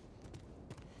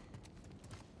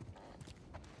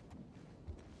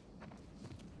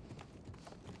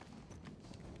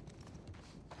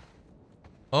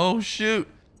 Oh, shoot.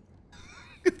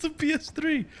 It's a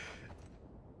PS3.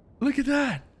 Look at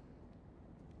that.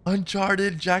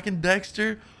 Uncharted, Jack and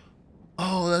Dexter.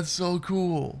 Oh, that's so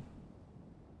cool.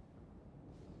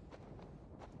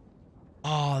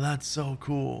 Oh, that's so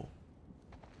cool.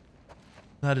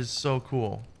 That is so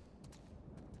cool.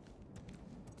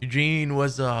 Eugene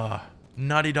was a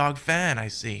Naughty Dog fan, I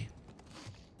see.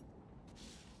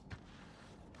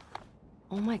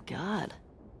 Oh my god.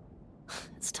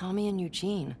 It's Tommy and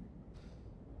Eugene.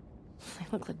 They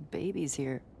look like babies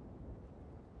here.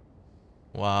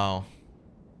 Wow.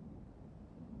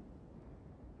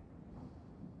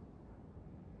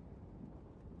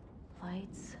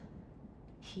 Lights,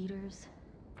 heaters.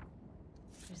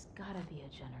 There's gotta be a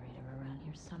generator around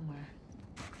here somewhere.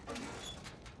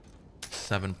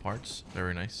 7 parts.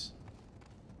 Very nice.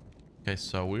 Okay,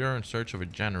 so we are in search of a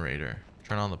generator.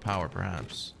 Turn on the power,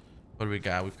 perhaps. What do we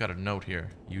got? We've got a note here.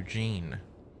 Eugene.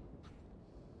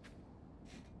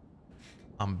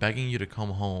 I'm begging you to come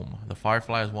home. The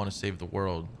Fireflies want to save the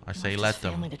world. I say let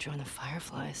them. Family to join the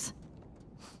Fireflies.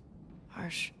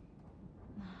 Harsh.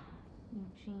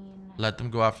 Eugene. Let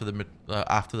them go after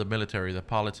the military, the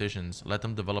politicians. Let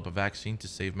them develop a vaccine to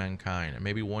save mankind. And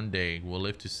maybe one day we'll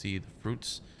live to see the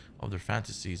fruits of their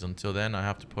fantasies. Until then, I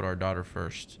have to put our daughter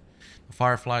first. The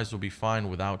Fireflies will be fine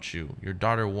without you. Your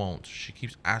daughter won't. She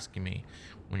keeps asking me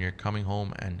when you're coming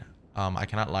home, and I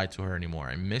cannot lie to her anymore.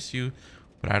 I miss you,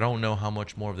 but I don't know how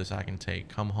much more of this I can take.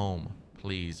 Come home,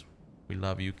 please. We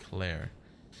love you, Claire.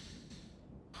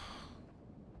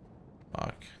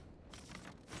 Fuck.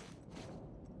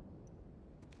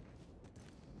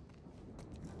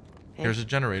 Hey, Here's a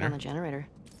generator. Found the generator.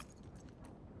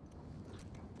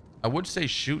 I would say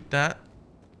shoot that,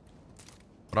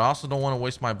 but I also don't want to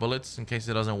waste my bullets in case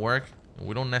it doesn't work.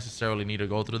 We don't necessarily need to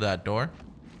go through that door.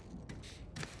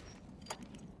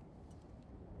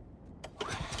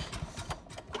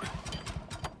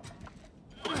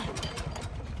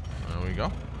 There we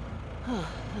go.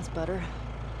 That's better.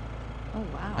 Oh,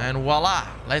 wow. And voila,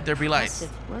 let there be light.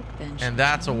 Impressive workbench. And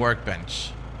that's a Eugene.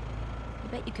 workbench. I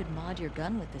bet you could mod your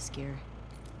gun with this gear.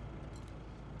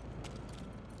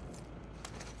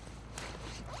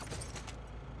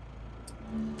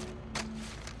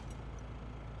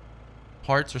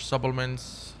 Parts or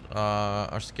supplements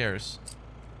are scarce.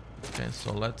 Okay,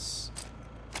 so let's...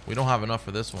 We don't have enough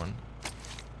for this one.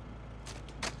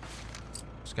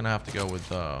 Just gonna have to go with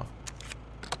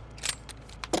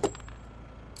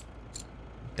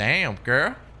Damn,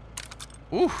 girl.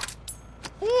 Ooh.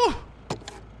 Ooh.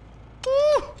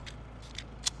 Ooh.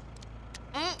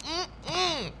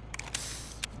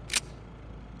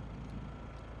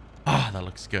 Ah, that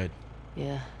looks good.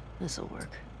 Yeah, this'll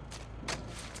work.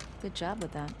 Good job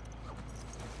with that.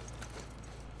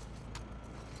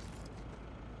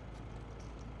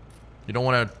 You don't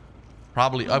want to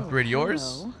probably Oh, upgrade yours?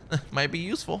 hello. Might be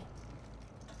useful.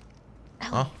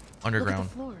 Ellie, Oh, underground. Look at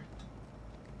the floor.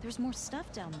 There's more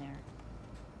stuff down there.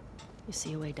 You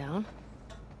see a way down?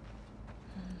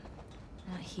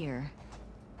 Not here.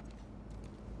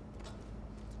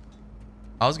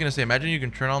 I was gonna say, imagine you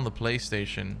can turn on the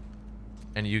PlayStation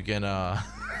and you can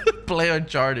play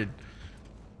Uncharted.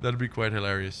 That'd be quite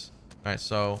hilarious. All right,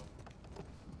 so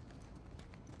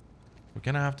we're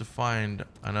gonna have to find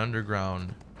an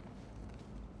underground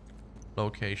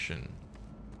location.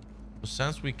 So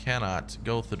since we cannot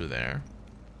go through there,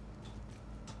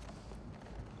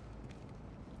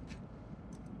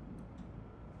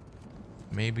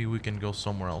 maybe we can go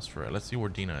somewhere else for it. Let's see where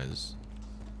Dina is.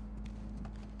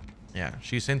 Yeah,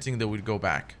 she's hinting that we'd go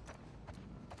back.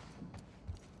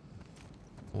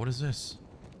 What is this?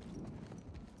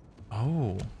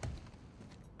 Oh.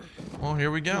 Oh,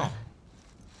 here we go.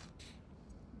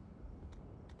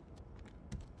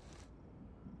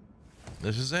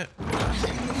 This is it.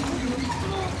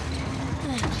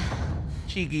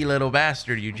 Cheeky little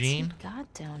bastard, Eugene. What's he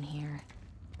got down here?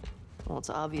 Well, it's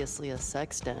obviously a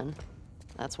sex den.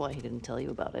 That's why he didn't tell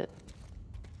you about it.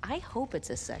 I hope it's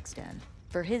a sex den.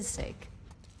 For his sake.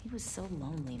 He was so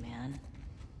lonely, man.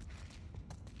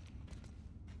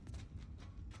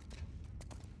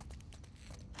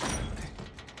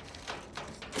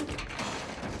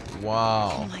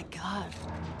 Wow. Oh my god.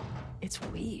 It's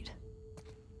weed.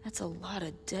 That's a lot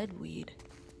of dead weed.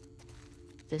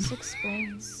 This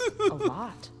explains a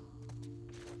lot.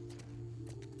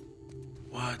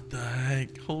 What the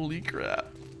heck? Holy crap.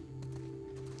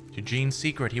 Eugene's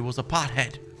secret, he was a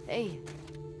pothead. Hey,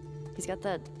 he's got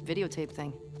that videotape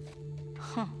thing.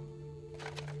 Huh.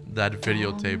 That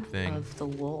videotape Dawn thing. Of the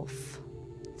wolf.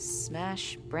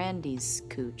 Smash Brandy's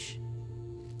cooch.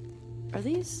 Are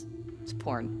these? It's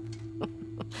porn.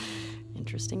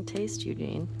 Interesting taste,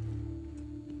 Eugene.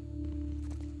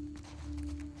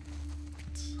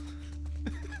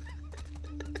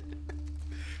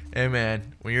 Hey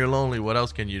man, when you're lonely, what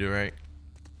else can you do, right?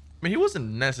 I mean, he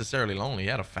wasn't necessarily lonely. He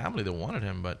had a family that wanted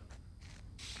him, but...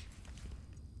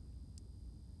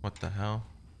 What the hell?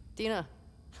 Dina.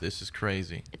 This is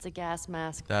crazy. It's a gas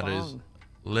mask. That bong. is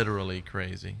literally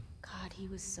crazy. God, he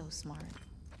was so smart.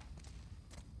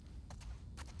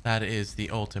 That is the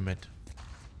ultimate.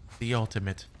 The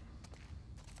ultimate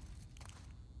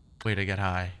way to get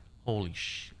high. Holy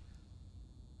sh...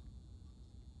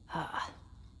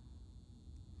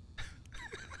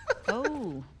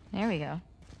 Oh, there we go.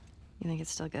 You think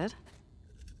it's still good?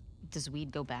 Does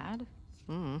weed go bad?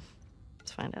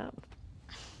 Let's find out.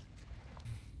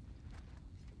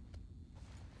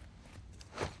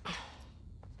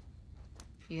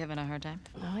 You having a hard time?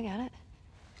 No, I got it.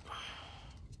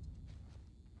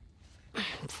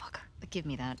 Fuck. Give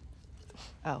me that.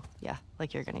 Oh, yeah,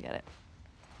 like you're gonna get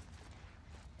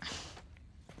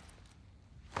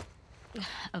it.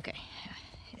 Okay.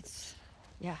 It's...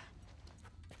 Yeah.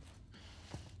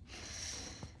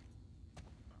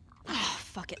 Oh,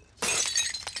 fuck it.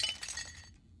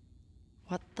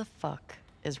 What the fuck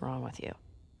is wrong with you?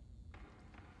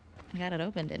 I got it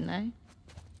open, didn't I?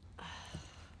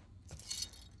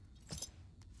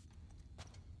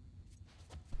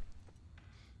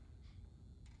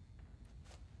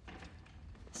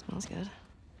 Smells good.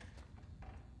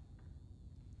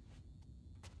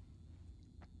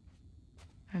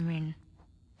 I mean...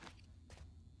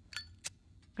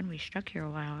 gonna be stuck here a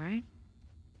while, right?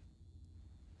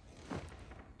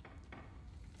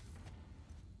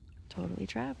 Totally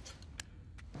trapped.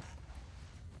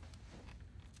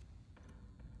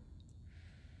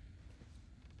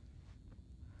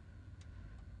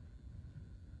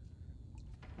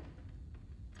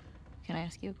 I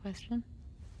ask you a question?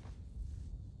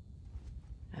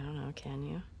 I don't know, can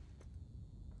you?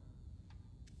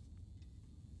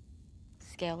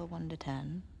 Scale of 1 to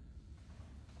 10.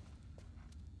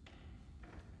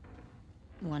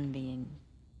 1 being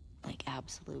like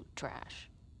absolute trash.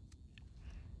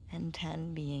 And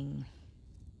 10 being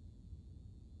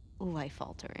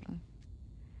life-altering.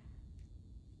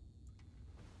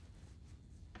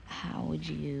 How would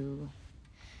you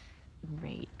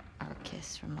rate our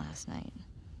kiss from last night?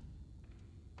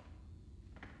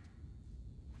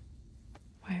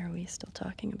 Why are we still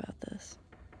talking about this?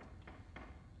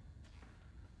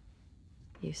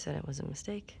 You said it was a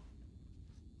mistake.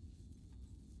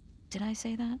 Did I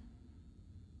say that?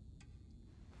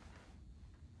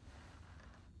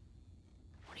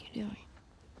 What are you doing?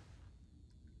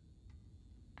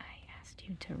 I asked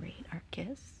you to rate our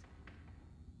kiss.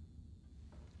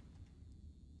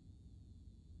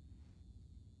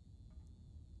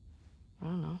 I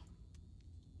don't know.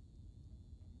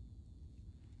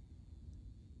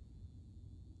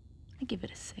 I give it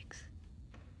a 6.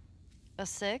 A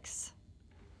 6?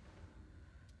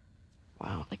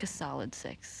 Wow. Like a solid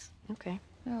 6. Okay.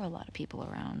 There are a lot of people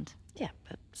around. Yeah,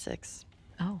 but 6.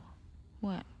 Oh,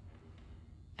 what?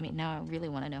 I mean, now I really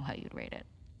want to know how you'd rate it.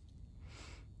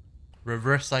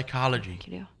 Reverse psychology.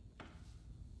 You do.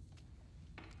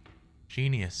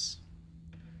 Genius.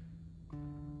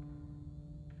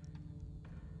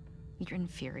 You're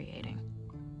infuriating.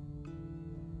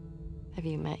 Have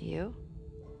you met you?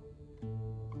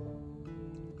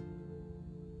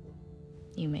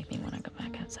 You make me want to go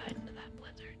back outside into that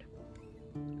blizzard.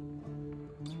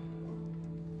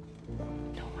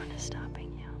 No one is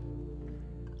stopping you.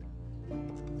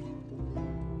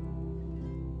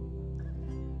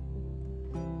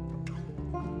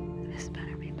 This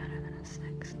better be better than a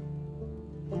 6.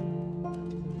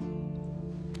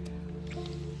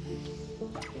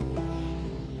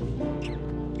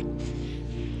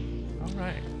 All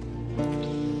right.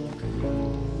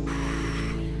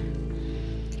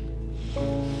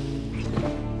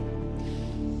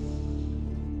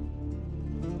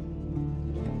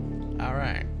 All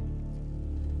right.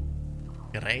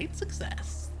 Great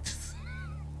success.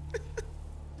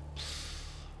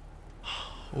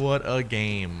 What a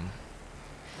game.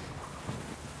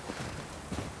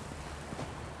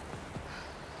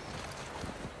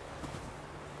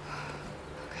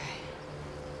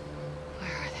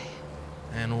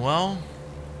 And well,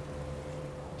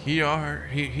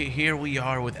 here we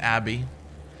are with Abby,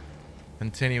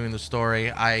 continuing the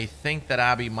story. I think that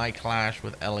Abby might clash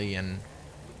with Ellie and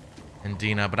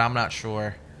Dina, but I'm not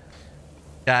sure.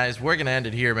 Guys, we're gonna end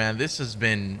it here, man. This has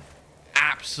been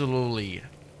absolutely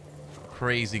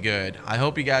crazy good. I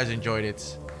hope you guys enjoyed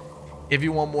it. If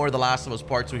you want more of The Last of Us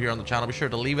Part 2 here on the channel, be sure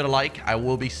to leave it a like. I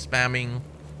will be spamming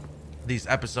these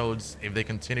episodes if they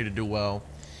continue to do well.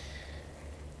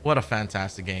 What a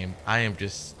fantastic game. I am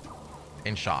just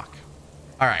in shock.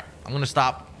 All right, I'm gonna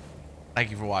stop. Thank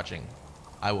you for watching.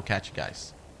 I will catch you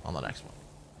guys on the next one.